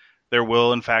back, there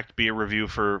will in fact be a review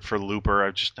for Looper.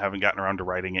 I just haven't gotten around to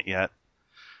writing it yet.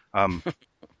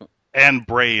 And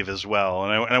Brave as well.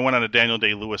 And I went on a Daniel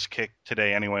Day-Lewis kick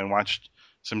today anyway and watched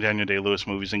some Daniel Day-Lewis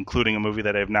movies, including a movie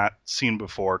that I have not seen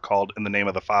before called In the Name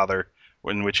of the Father,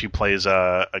 in which he plays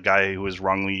a guy who is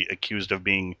wrongly accused of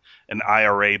being an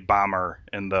IRA bomber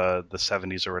in the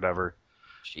 70s or whatever.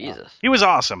 Jesus. He was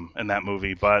awesome in that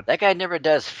movie, but That guy never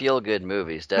does feel-good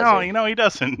movies, does no, he? he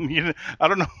doesn't. I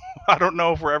don't know. I don't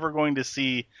know if we're ever going to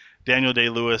see Daniel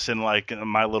Day-Lewis in like a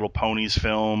My Little Ponies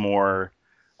film or.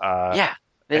 Yeah.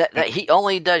 He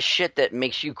only does shit that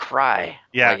makes you cry.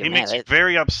 Yeah, Like, he man, makes you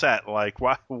very upset. Like,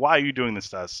 why are you doing this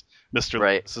to us, Mister?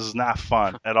 Right. This is not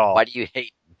fun at all. Why do you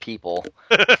hate people?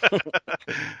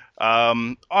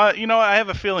 I have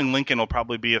a feeling Lincoln will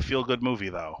probably be a feel-good movie,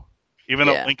 though. Even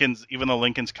though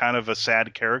Lincoln's kind of a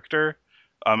sad character.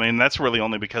 I mean, that's really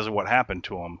only because of what happened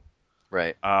to him.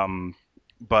 Right.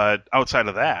 But outside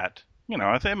of that,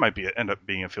 I think it might end up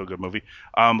being a feel-good movie.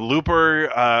 Looper,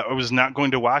 I was not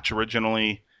going to watch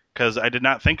originally because I did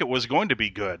not think it was going to be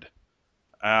good.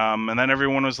 And then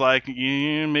everyone was like,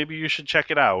 yeah, maybe you should check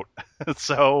it out.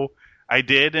 So I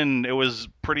did, and it was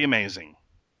pretty amazing.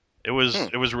 It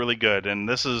was really good. And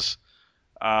this is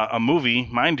a movie,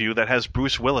 mind you, that has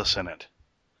Bruce Willis in it,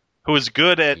 who is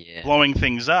good at blowing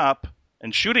things up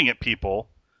and shooting at people,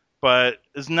 but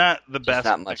is not the best.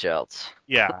 Not much else.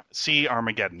 Yeah, see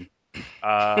Armageddon.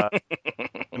 And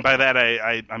by that,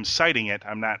 I'm citing it.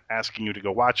 I'm not asking you to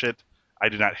go watch it. I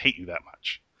do not hate you that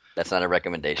much. That's not a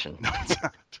recommendation. No, it's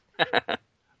not.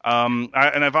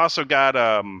 And I've also got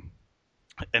an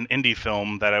indie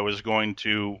film that I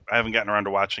haven't gotten around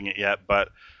to watching it yet, but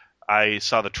I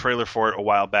saw the trailer for it a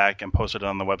while back and posted it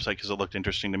on the website because it looked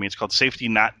interesting to me. It's called Safety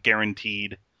Not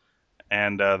Guaranteed,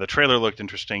 and the trailer looked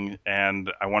interesting,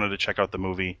 and I wanted to check out the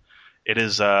movie. It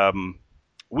is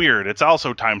weird. It's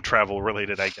also time travel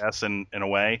related, I guess, in a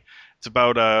way. It's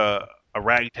about a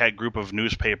ragtag group of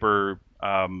newspaper.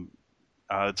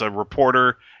 It's a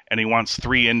reporter, and he wants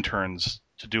 3 interns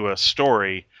to do a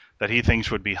story that he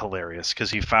thinks would be hilarious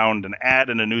because he found an ad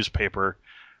in a newspaper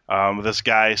with this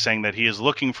guy saying that he is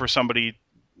looking for somebody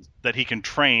that he can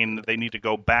train. They need to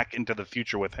go back into the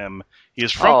future with him. He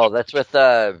is from. Oh, that's with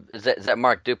is that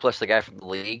Mark Duplass, the guy from the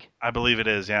League? I believe it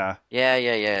is. Yeah.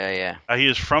 Yeah. He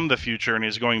is from the future, and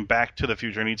he's going back to the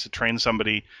future. He needs to train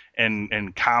somebody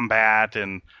in combat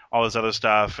and all this other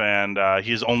stuff. And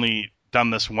he's only done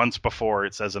this once before,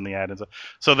 it says in the ad.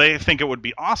 So they think it would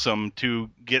be awesome to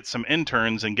get some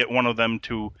interns and get one of them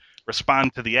to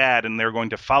respond to the ad, and they're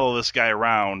going to follow this guy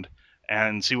around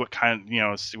and see what kind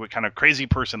of crazy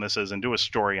person this is and do a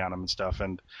story on him and stuff.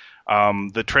 And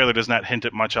the trailer does not hint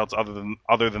at much else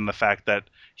other than the fact that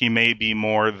he may be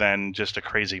more than just a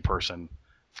crazy person.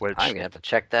 Which I'm gonna have to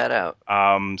check that out.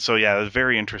 So yeah, it was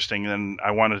very interesting, and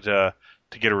I wanted to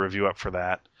get a review up for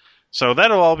that. So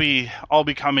that'll all be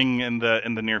coming in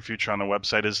the near future on the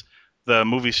website as the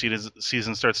movie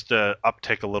season starts to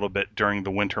uptick a little bit during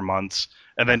the winter months,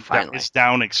 and then it's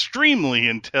down extremely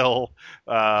until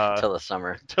the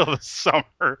summer. Till the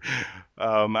summer.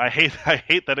 I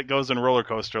hate that it goes in roller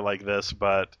coaster like this,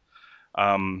 but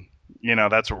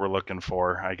that's what we're looking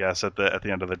for, I guess, at the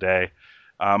end of the day.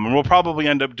 And we'll probably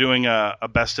end up doing a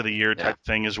best of the year type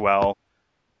thing as well.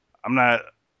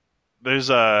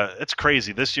 It's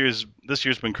crazy. This year's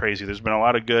been crazy. There's been a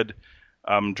lot of good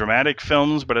dramatic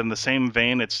films, but in the same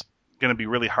vein, it's going to be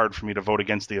really hard for me to vote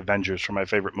against The Avengers for my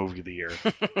favorite movie of the year.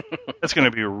 It's going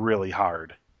to be really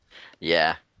hard.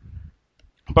 Yeah.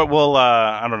 But we'll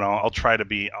I don't know. I'll try to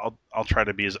be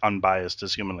as unbiased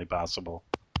as humanly possible.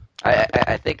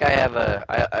 I think I have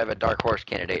a dark horse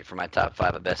candidate for my top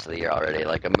 5 of best of the year already.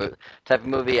 Like a type of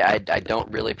movie I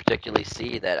don't really particularly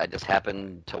see that I just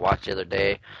happened to watch the other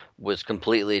day, was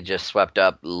completely just swept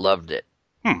up, loved it.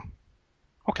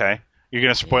 Okay. You're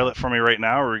going to spoil it for me right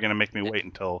now, or are you going to make me wait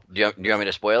until... Do you want me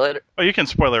to spoil it? Oh, you can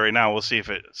spoil it right now. We'll see if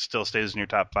it still stays in your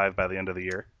top 5 by the end of the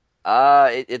year.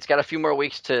 It's got a few more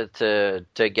weeks to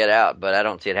get out, but I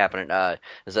don't see it happening.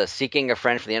 Is it Seeking a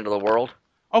Friend for the End of the World?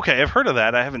 Okay, I've heard of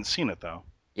that. I haven't seen it, though.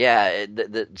 Yeah,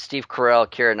 the Steve Carell,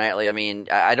 Keira Knightley. I mean,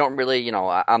 I don't really,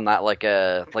 I'm not like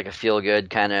a feel-good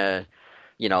kind of,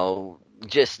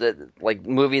 just like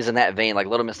movies in that vein, like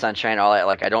Little Miss Sunshine, all that.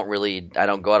 Like I don't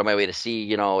go out of my way to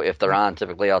see, if they're on.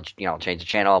 Typically, I'll change the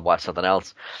channel, I'll watch something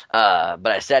else. But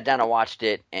I sat down and watched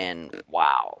it, and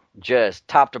wow, just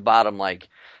top to bottom, like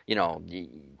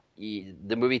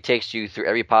the movie takes you through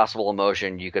every possible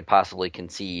emotion you could possibly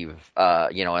conceive.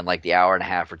 In like the hour and a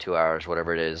half or 2 hours,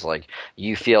 whatever it is, like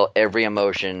you feel every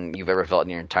emotion you've ever felt in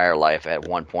your entire life at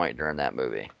one point during that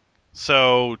movie.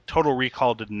 So, Total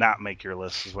Recall did not make your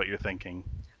list, is what you're thinking.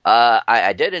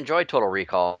 I did enjoy Total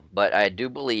Recall, but I do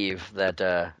believe that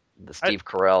the Steve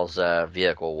Carell's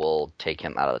vehicle will take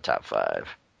him out of the top 5.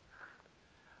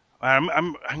 I'm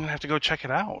gonna have to go check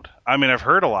it out. I mean, I've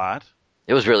heard a lot.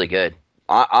 It was really good.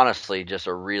 Honestly, just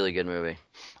a really good movie.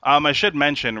 I should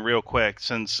mention real quick,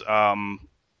 since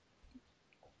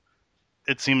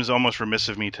it seems almost remiss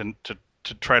of me to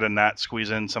try to not squeeze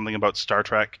in something about Star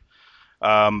Trek.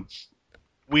 I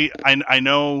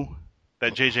know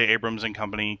that J.J. Abrams and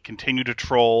company continue to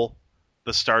troll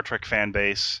the Star Trek fan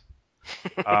base.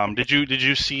 Did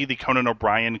you see the Conan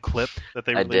O'Brien clip that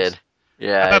they released? I did.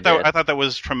 Yeah, I thought that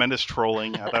was tremendous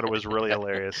trolling. I thought it was really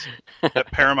hilarious.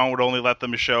 That Paramount would only let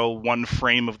them show one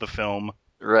frame of the film.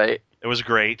 Right. It was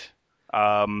great.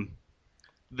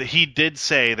 He did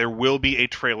say there will be a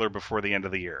trailer before the end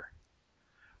of the year.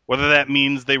 Whether that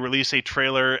means they release a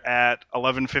trailer at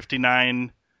 11:59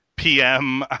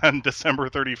 p.m. on December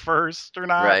 31st or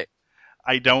not, right.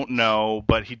 I don't know,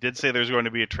 but he did say there's going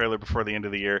to be a trailer before the end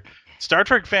of the year. Star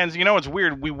Trek fans, it's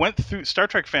weird. We went through Star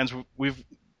Trek fans. We've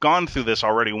gone through this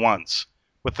already once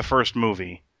with the first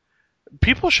movie.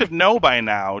 People should know by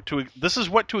now this is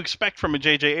what to expect from a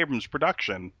J.J. Abrams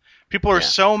production. People are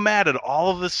so mad at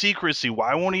all of the secrecy.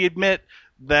 Why won't he admit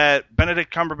that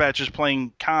Benedict Cumberbatch is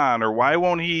playing Khan, or why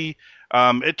won't he?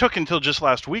 It took until just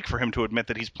last week for him to admit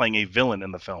that he's playing a villain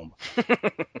in the film.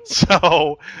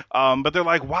 So, but they're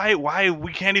like, why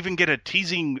we can't even get a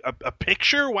teasing a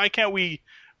picture? Why can't we?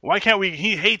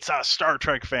 He hates us Star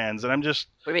Trek fans, and I'm just.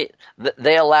 I mean,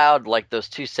 they allowed like those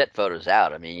 2 set photos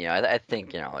out. I mean, I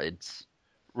think it's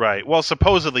right. Well,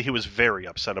 supposedly he was very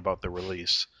upset about the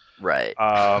release. Right.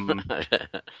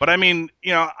 But I mean,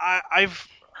 I've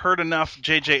heard enough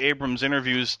J.J. Abrams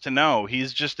interviews to know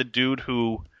he's just a dude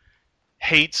who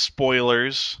hates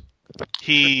spoilers.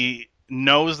 He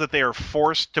knows that they are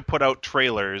forced to put out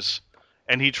trailers,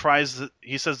 and he says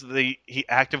that he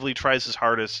actively tries his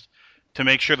hardest to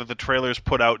make sure that the trailers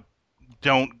put out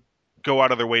don't go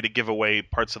out of their way to give away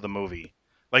parts of the movie.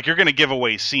 Like, you're going to give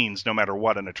away scenes no matter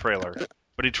what in a trailer,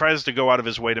 but he tries to go out of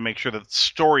his way to make sure that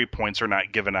story points are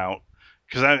not given out.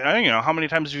 Because how many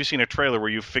times have you seen a trailer where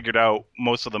you figured out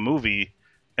most of the movie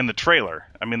in the trailer?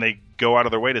 I mean, they go out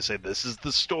of their way to say this is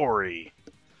the story,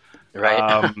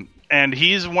 right? And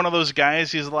he's one of those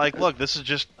guys. He's like, look, this is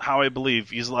just how I believe.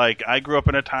 He's like, I grew up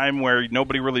in a time where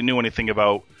nobody really knew anything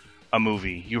about a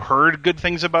movie. You heard good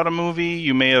things about a movie.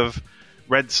 You may have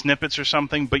read snippets or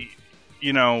something, but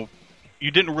you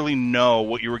didn't really know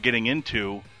what you were getting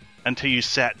into until you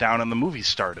sat down and the movie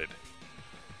started.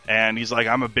 And he's like,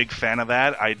 I'm a big fan of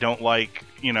that. I don't like,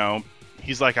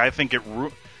 he's like, I think it,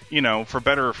 for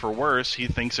better or for worse, he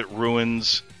thinks it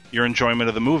ruins your enjoyment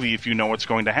of the movie if you know what's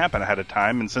going to happen ahead of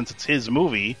time. And since it's his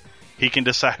movie, he can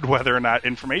decide whether or not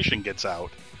information gets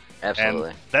out. Absolutely.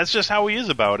 And that's just how he is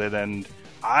about it. And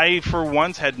I, for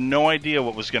once, had no idea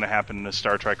what was going to happen in a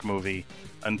Star Trek movie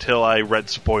until I read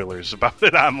spoilers about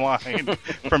it online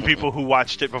from people who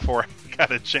watched it before I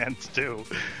got a chance to.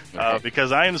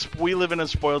 Because we live in a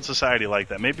spoiled society like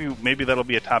that. Maybe that'll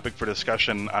be a topic for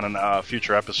discussion on a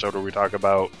future episode where we talk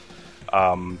about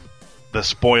the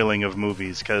spoiling of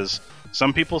movies. Because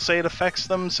some people say it affects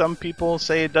them, some people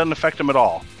say it doesn't affect them at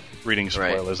all, reading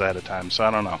spoilers ahead of time. So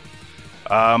I don't know.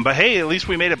 But hey, at least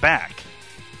we made it back.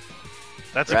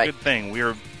 That's a good thing. We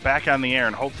are back on the air,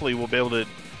 and hopefully we'll be able to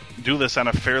do this on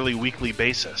a fairly weekly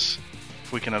basis,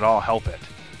 if we can at all help it.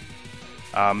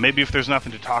 Maybe if there's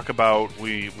nothing to talk about,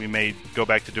 we may go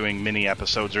back to doing mini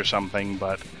episodes or something,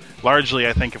 but largely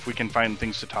I think if we can find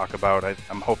things to talk about,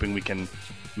 I'm hoping we can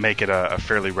make it a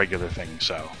fairly regular thing.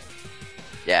 So,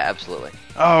 yeah, absolutely.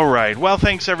 All right. Well,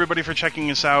 thanks everybody for checking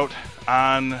us out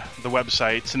on the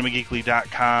website,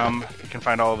 cinemageekly.com. You can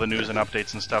find all the news and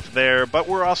updates and stuff there, but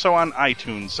we're also on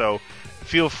iTunes, so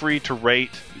feel free to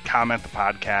rate, comment the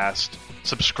podcast,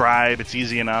 subscribe. It's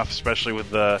easy enough, especially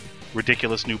with the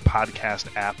ridiculous new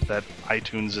podcast app that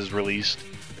iTunes has released.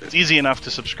 It's easy enough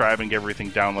to subscribe and get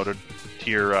everything downloaded to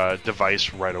your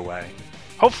device right away.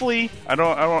 Hopefully, I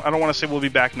don't want to say we'll be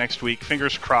back next week.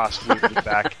 Fingers crossed we'll be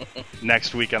back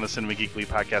next week on the Cinema Geekly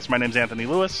podcast. My name's Anthony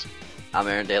Lewis. I'm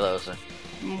Aaron De La Osa.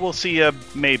 We'll see you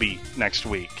maybe next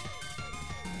week.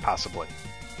 Possibly.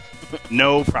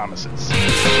 No promises.